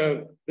that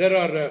there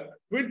are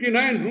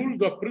 29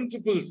 rules of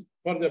principles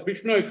for the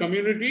Bishnoi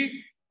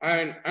community.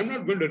 And I'm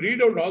not going to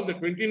read out all the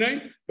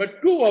 29,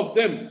 but 2 of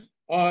them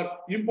are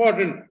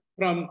important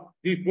from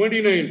the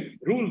 29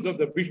 rules of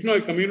the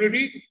Bishnoi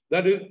community.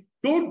 That is,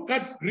 don't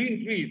cut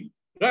green trees,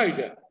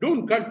 right?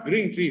 Don't cut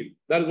green trees.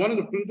 That is one of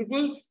the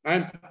principles.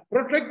 And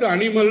protect the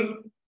animal,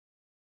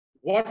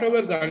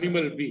 whatever the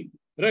animal be,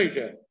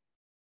 right?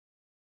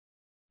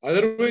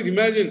 Otherwise,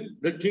 imagine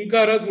the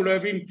Chinkaras would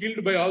have been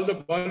killed by all the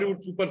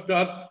Bollywood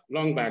superstars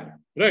long back,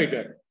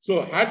 right?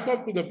 So hats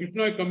off to the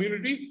Bishnoi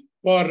community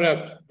for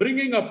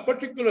bringing a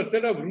particular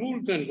set of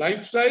rules and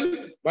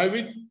lifestyle by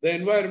which the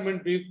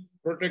environment is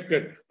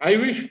protected. I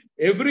wish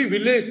every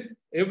village,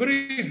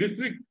 every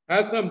district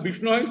has some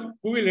Bishnoi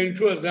who will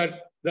ensure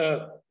that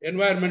the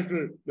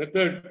environmental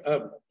method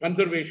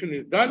conservation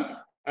is done.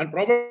 And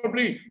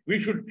probably we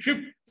should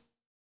shift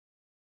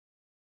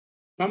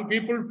some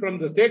people from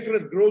the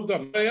sacred groves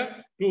of Maya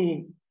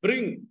to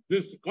bring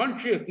this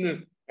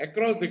consciousness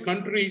across the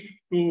country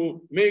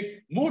to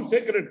make more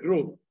sacred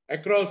groves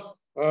across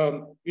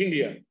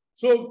India.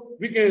 So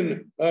we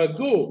can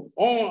go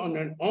on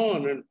and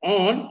on and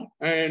on.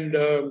 And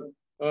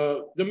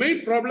the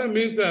main problem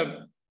is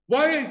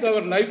why is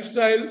our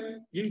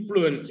lifestyle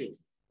influencing?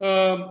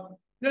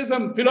 There's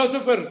some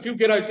philosopher,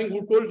 I think,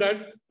 who told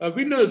that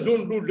winners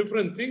don't do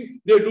different things,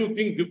 they do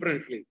things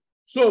differently.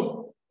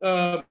 So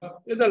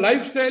as a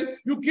lifestyle,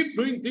 you keep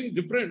doing things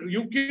different,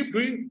 you keep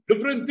doing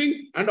different things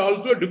and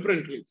also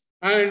differently.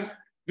 And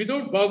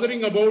without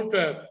bothering about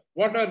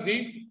what are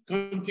the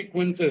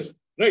consequences,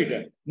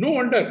 right? No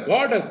wonder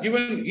God has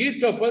given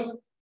each of us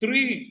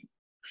 3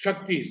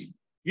 Shaktis.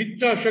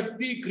 Icha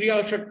Shakti,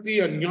 Kriya Shakti,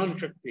 and Jnana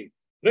Shakti.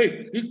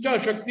 Right?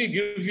 Icha Shakti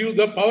gives you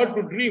the power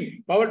to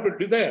dream, power to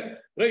desire.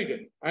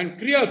 Right? And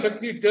Kriya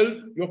Shakti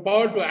tells your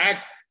power to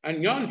act. And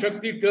Jnana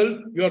Shakti tells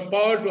your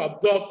power to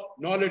absorb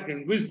knowledge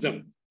and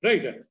wisdom.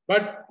 Right?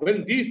 But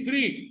when these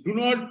 3 do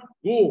not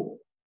go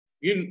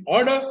in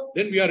order,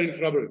 then we are in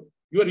trouble.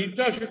 Your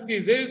Icha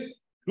Shakti says,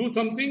 do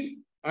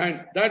something,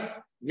 and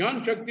that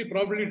Jnana Shakti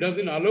probably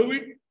doesn't allow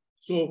it.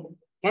 So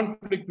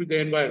conflict with the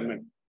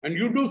environment. And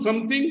you do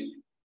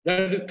something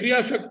that is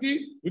Kriya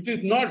Shakti, which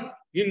is not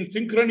in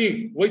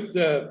synchrony with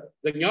the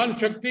Jnana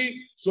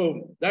Shakti.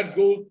 So that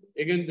goes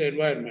against the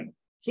environment.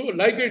 So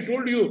like I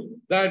told you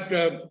that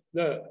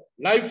the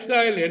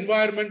lifestyle,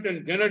 environment,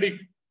 and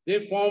genetics,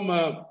 they form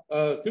a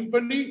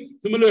symphony.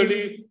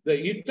 Similarly, the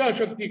Icha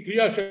Shakti,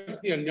 Kriya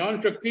Shakti, and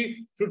Jnana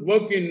Shakti should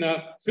work in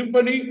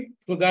symphony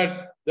so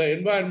that the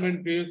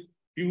environment is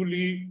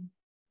duly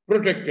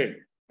protected.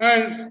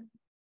 And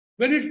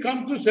when it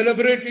comes to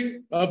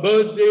celebrating a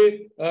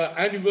birthday,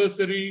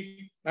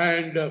 anniversary,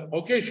 and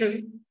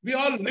occasion, we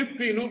all lift,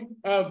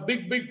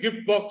 big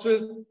gift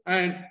boxes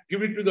and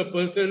give it to the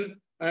person.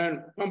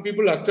 And some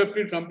people accept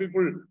it, some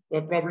people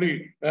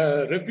probably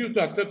refuse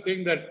to accept,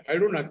 saying that I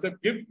don't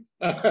accept gifts.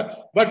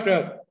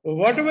 But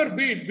whatever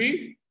be it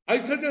be, I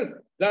suggest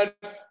that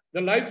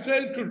the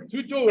lifestyle should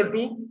switch over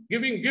to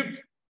giving gifts,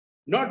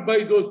 not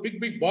by those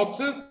big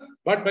boxes,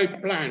 but by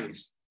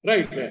plans,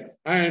 right?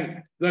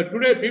 And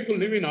today people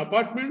live in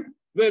apartments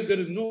where there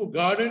is no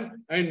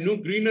garden and no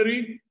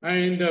greenery,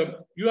 and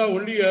you have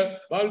only a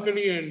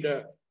balcony and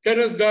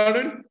terrace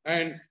garden.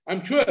 And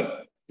I'm sure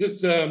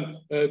this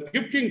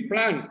gifting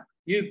plan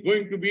is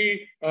going to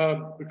be,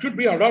 should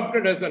be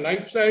adopted as a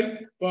lifestyle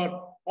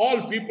for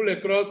all people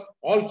across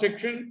all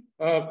sections.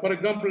 For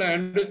example, I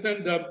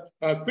understand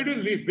the fiddle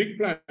leaf fig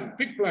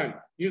plant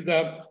is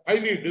a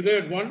highly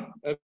desired one.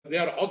 They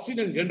are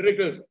oxygen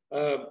generators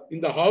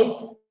in the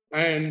house,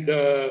 and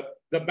the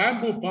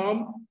bamboo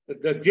palm,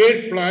 the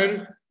jade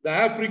plant, the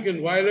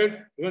African violet,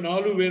 even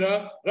aloe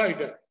vera,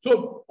 right?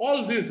 So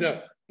all these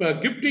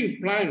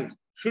gifting plants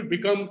should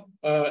become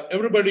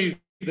everybody's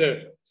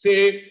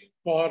say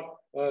for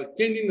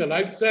changing the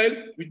lifestyle,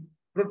 which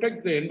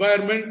protects the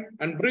environment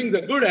and bring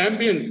the good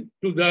ambience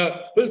to the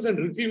person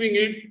receiving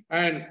it.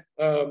 And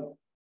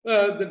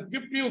the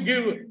gift you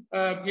give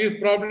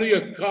is probably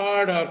a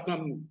card or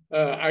some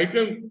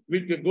item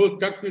which goes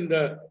tucked in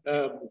the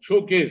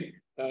showcase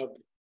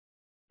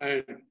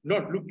and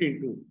not looked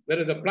into,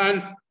 whereas the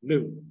plant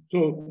lives.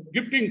 So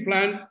gifting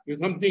plan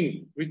is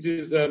something which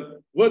is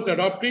worth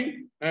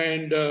adopting.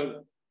 And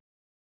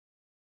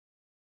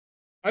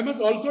I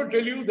must also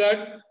tell you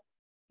that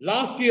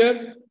last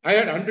year I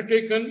had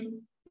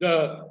undertaken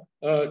the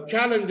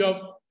challenge of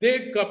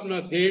Dekh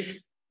Apna Desh,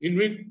 in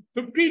which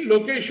 15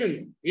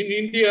 locations in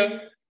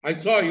India I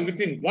saw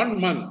within 1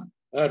 month,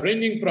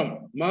 ranging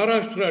from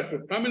Maharashtra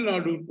to Tamil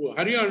Nadu to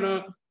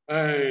Haryana,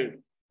 and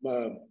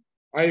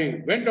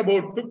I went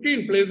about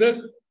 15 places,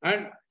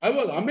 and I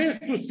was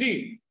amazed to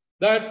see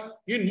that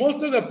in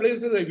most of the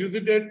places I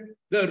visited,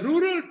 the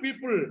rural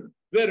people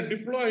were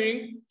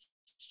deploying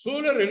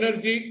solar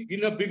energy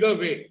in a bigger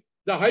way.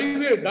 The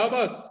highway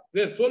dabas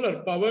were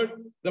solar powered.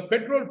 The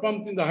petrol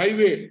pumps in the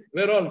highway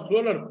were all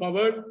solar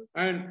powered,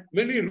 and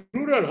many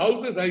rural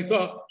houses I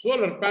saw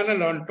solar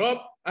panel on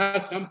top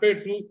as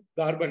compared to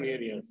the urban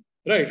areas.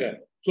 Right.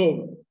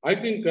 So I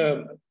think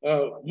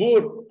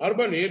more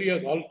urban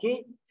areas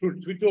also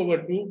should switch over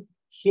to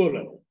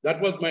solar. That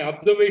was my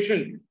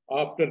observation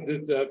after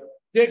this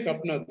Dekh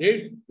Apna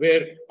Desh,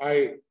 where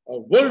I a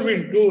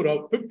whirlwind tour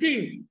of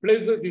 15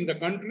 places in the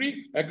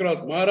country across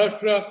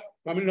Maharashtra,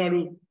 Tamil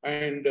Nadu,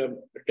 and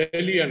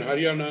Delhi and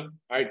Haryana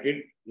I did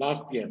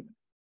last year.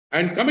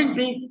 And coming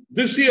to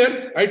this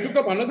year, I took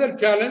up another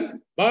challenge,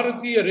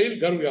 Bharatiya Rail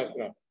Garu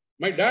Yatra.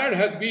 My dad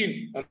has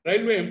been a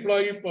railway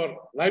employee for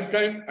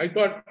lifetime. I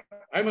thought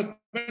I must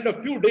spend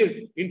a few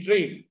days in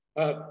train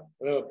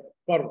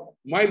for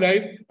my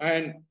life,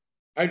 and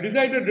I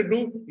decided to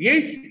do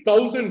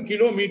 8,000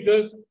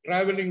 kilometers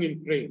traveling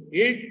in train.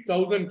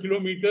 8,000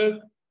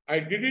 kilometers. I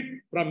did it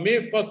from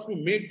May 1st to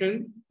May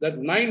 10th. That's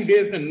 9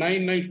 days and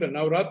 9 nights of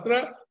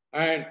Navratra.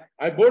 And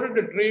I boarded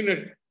the train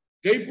at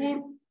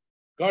Jaipur,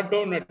 got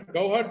down at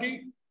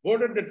Guwahati,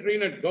 boarded the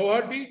train at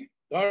Guwahati,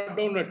 got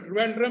down at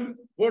Trivandrum,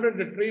 boarded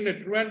the train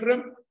at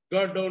Trivandrum,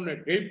 got down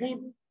at Jaipur.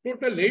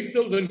 Total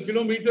 8,000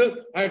 kilometers.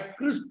 I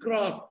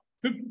crisscrossed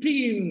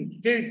 15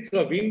 states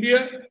of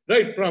India,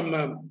 right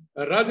from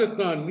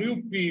Rajasthan,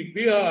 UP,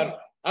 Bihar,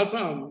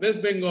 Assam,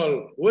 West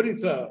Bengal,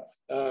 Orissa,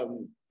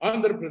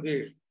 Andhra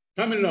Pradesh,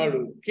 Tamil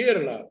Nadu,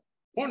 Kerala,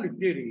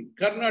 Pondicherry,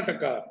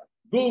 Karnataka,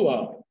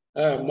 Goa,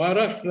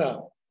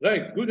 Maharashtra,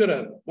 right,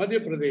 Gujarat,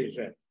 Madhya Pradesh,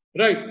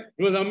 right.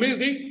 It was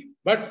amazing.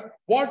 But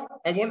what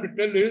I want to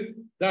tell is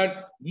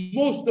that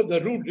most of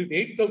the route, this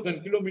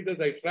 8,000 kilometers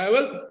I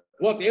traveled,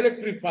 was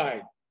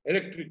electrified,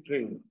 electric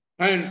train.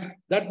 And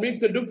that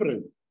makes a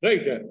difference.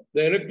 Right,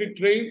 the electric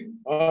trains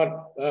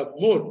are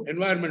more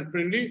environment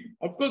friendly.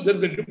 Of course, there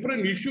is a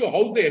different issue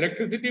how the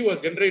electricity was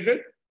generated,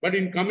 but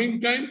in coming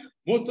time,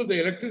 most of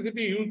the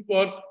electricity used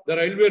for the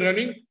railway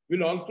running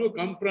will also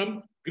come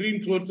from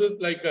green sources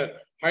like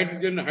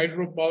hydrogen,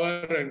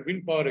 hydropower, and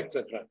wind power,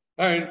 etc.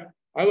 And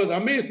I was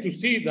amazed to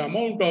see the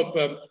amount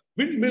of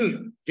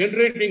windmills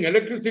generating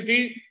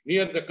electricity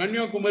near the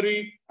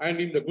Kanyakumari and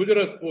in the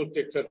Gujarat coast,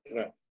 etc.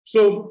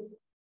 So,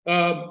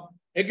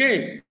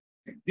 again,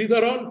 these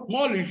are all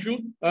small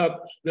issues.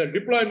 The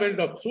deployment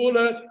of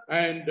solar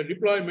and the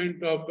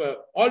deployment of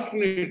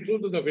alternate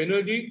sources of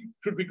energy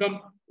should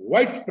become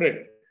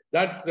widespread.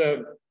 That's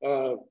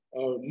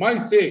my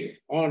say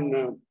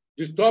on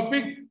this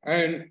topic.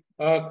 And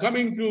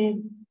coming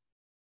to,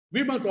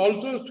 we must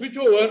also switch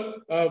over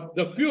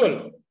the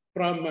fuel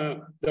from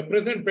the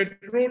present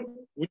petrol,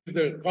 which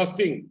is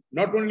costing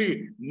not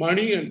only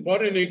money and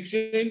foreign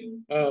exchange,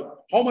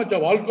 how much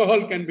of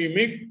alcohol can be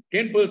mixed,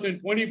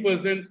 10%,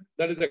 20%,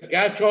 that is a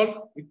gas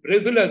oil, which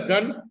Brazil has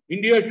done.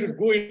 India should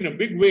go in a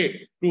big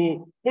way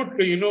to put,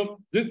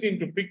 this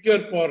into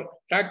picture for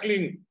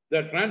tackling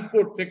the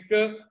transport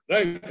sector,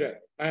 right?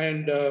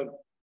 And the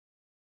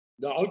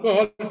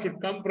alcohol should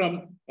come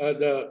from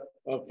the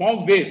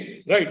farm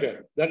waste, right?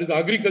 That is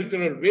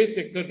agricultural waste,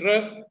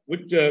 etc.,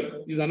 which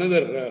is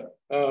another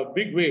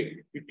big way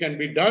it can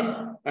be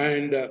done.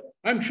 And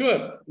I'm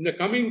sure in the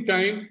coming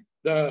time,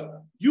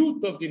 the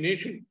youth of the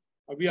nation,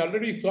 we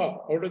already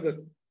saw out of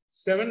the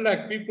 7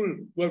 lakh people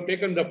who have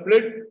taken the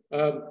pledge,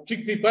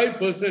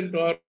 65%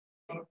 are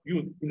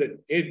youth in the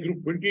age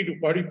group 20 to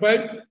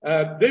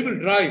 45. They will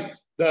drive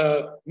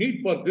the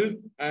need for this,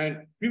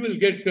 and we will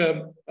get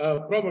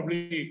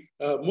probably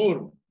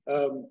more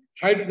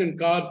hydrogen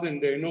cars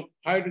and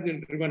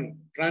hydrogen-driven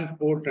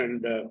transport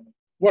and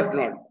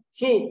whatnot.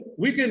 So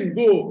we can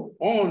go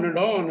on and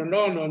on and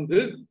on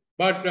this,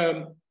 but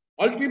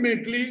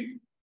ultimately,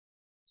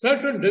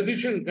 certain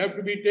decisions have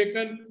to be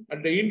taken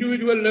at the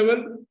individual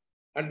level,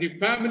 at the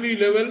family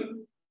level,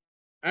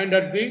 and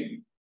at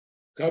the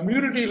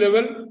community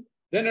level,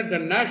 then at the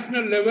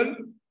national level,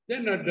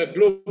 then at the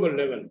global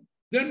level.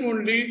 Then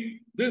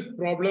only this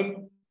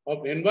problem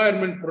of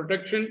environment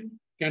protection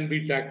can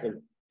be tackled.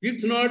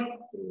 It's not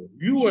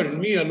you and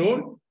me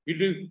alone,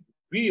 it is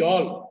we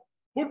all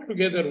put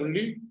together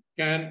only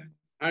can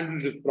handle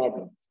this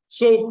problem.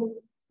 So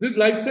this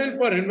lifestyle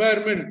for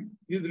environment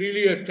is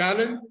really a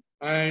challenge,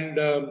 and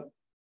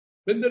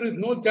when there is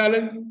no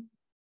challenge,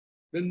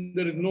 then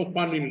there is no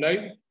fun in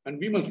life, and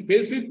we must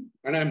face it.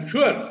 And I'm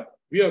sure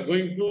we are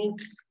going to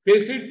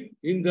face it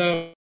in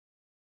the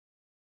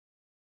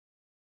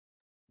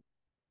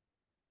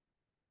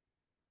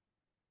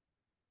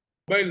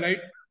mobile light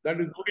that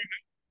is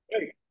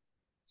right.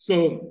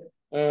 So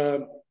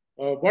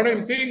what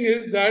I'm saying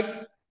is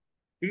that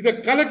It is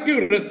a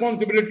collective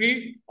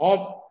responsibility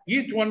of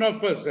each one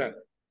of us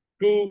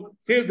to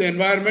save the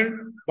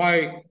environment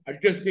by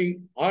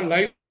adjusting our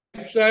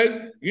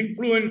lifestyle,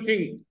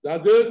 influencing the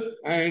others,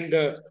 and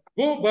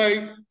go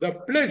by the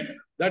pledge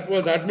that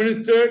was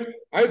administered.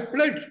 I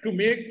pledge to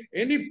make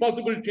any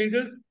possible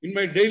changes in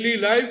my daily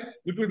life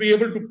which will be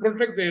able to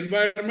protect the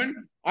environment.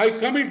 I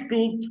commit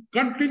to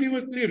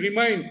continuously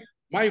remind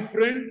my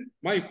friend,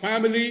 my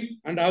family,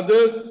 and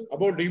others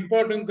about the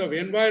importance of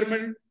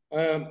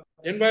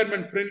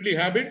environment-friendly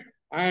habit,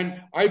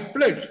 and I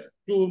pledge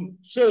to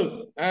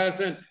serve as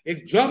an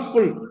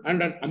example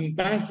and an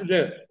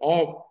ambassador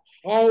of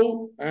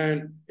how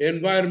an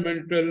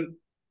environmental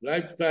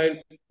lifestyle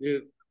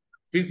is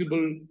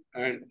feasible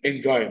and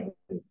enjoyable.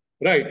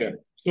 Right.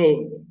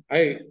 So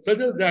I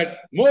suggest that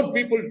more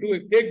people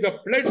do take the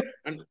pledge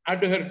and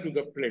adhere to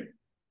the pledge.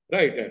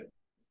 Right.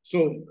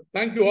 So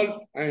thank you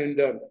all, and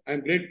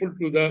I'm grateful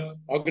to the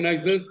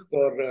organizers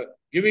for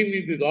giving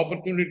me this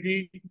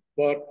opportunity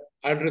for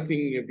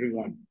addressing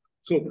everyone.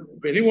 So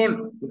if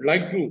anyone would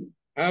like to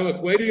have a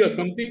query or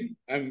something,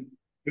 I'm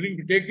willing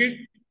to take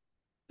it.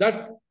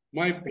 That's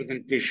my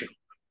presentation.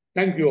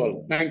 Thank you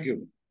all. Thank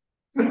you.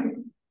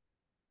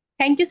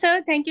 Thank you,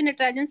 sir. Thank you,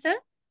 Natarajan, sir.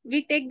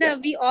 We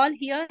all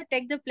here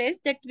take the pledge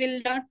that will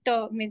not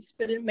will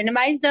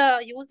minimize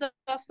the use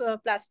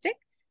of plastic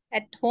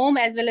at home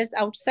as well as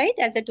outside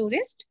as a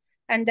tourist.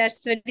 And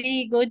that's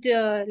very good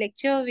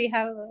lecture we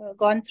have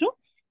gone through,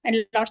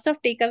 and lots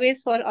of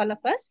takeaways for all of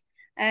us.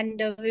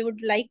 And we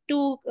would like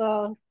to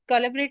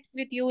collaborate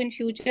with you in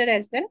future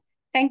as well.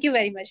 Thank you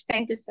very much.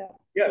 Thank you, sir.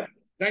 Yeah.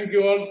 Thank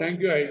you all. Thank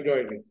you. I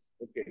enjoyed it.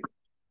 Okay.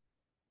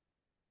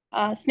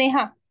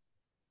 Sneha.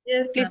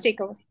 Yes, please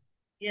take over.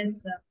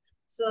 Yes, sir.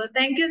 So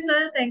thank you,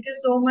 sir. Thank you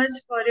so much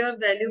for your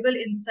valuable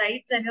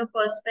insights and your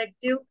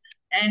perspective,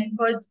 and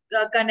for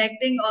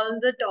connecting all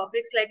the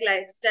topics like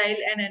lifestyle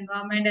and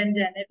environment and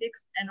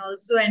genetics, and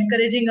also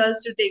encouraging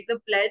us to take the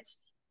pledge.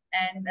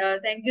 And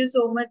thank you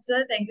so much,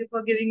 sir. Thank you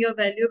for giving your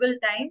valuable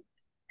time.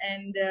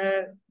 And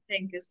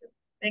thank you, sir.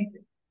 Thank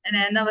you. And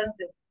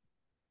namaste.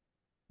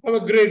 Have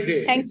a great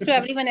day. Thanks to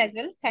everyone as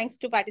well. Thanks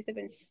to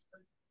participants.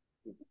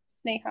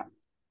 Sneha.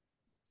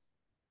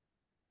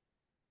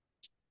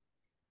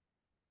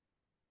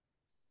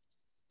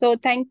 So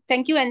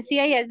thank you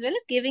NCI as well,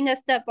 giving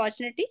us the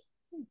opportunity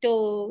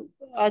to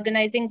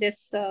organizing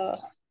this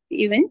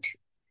event,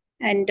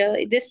 and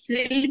this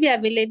will be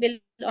available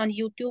on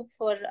YouTube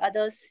for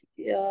others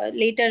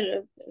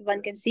later.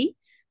 One can see.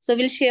 So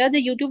we'll share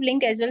the YouTube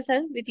link as well,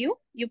 sir, with you.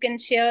 You can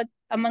share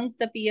amongst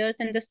the peers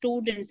and the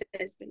students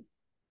as well.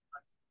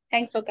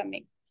 Thanks for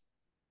coming.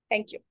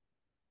 Thank you.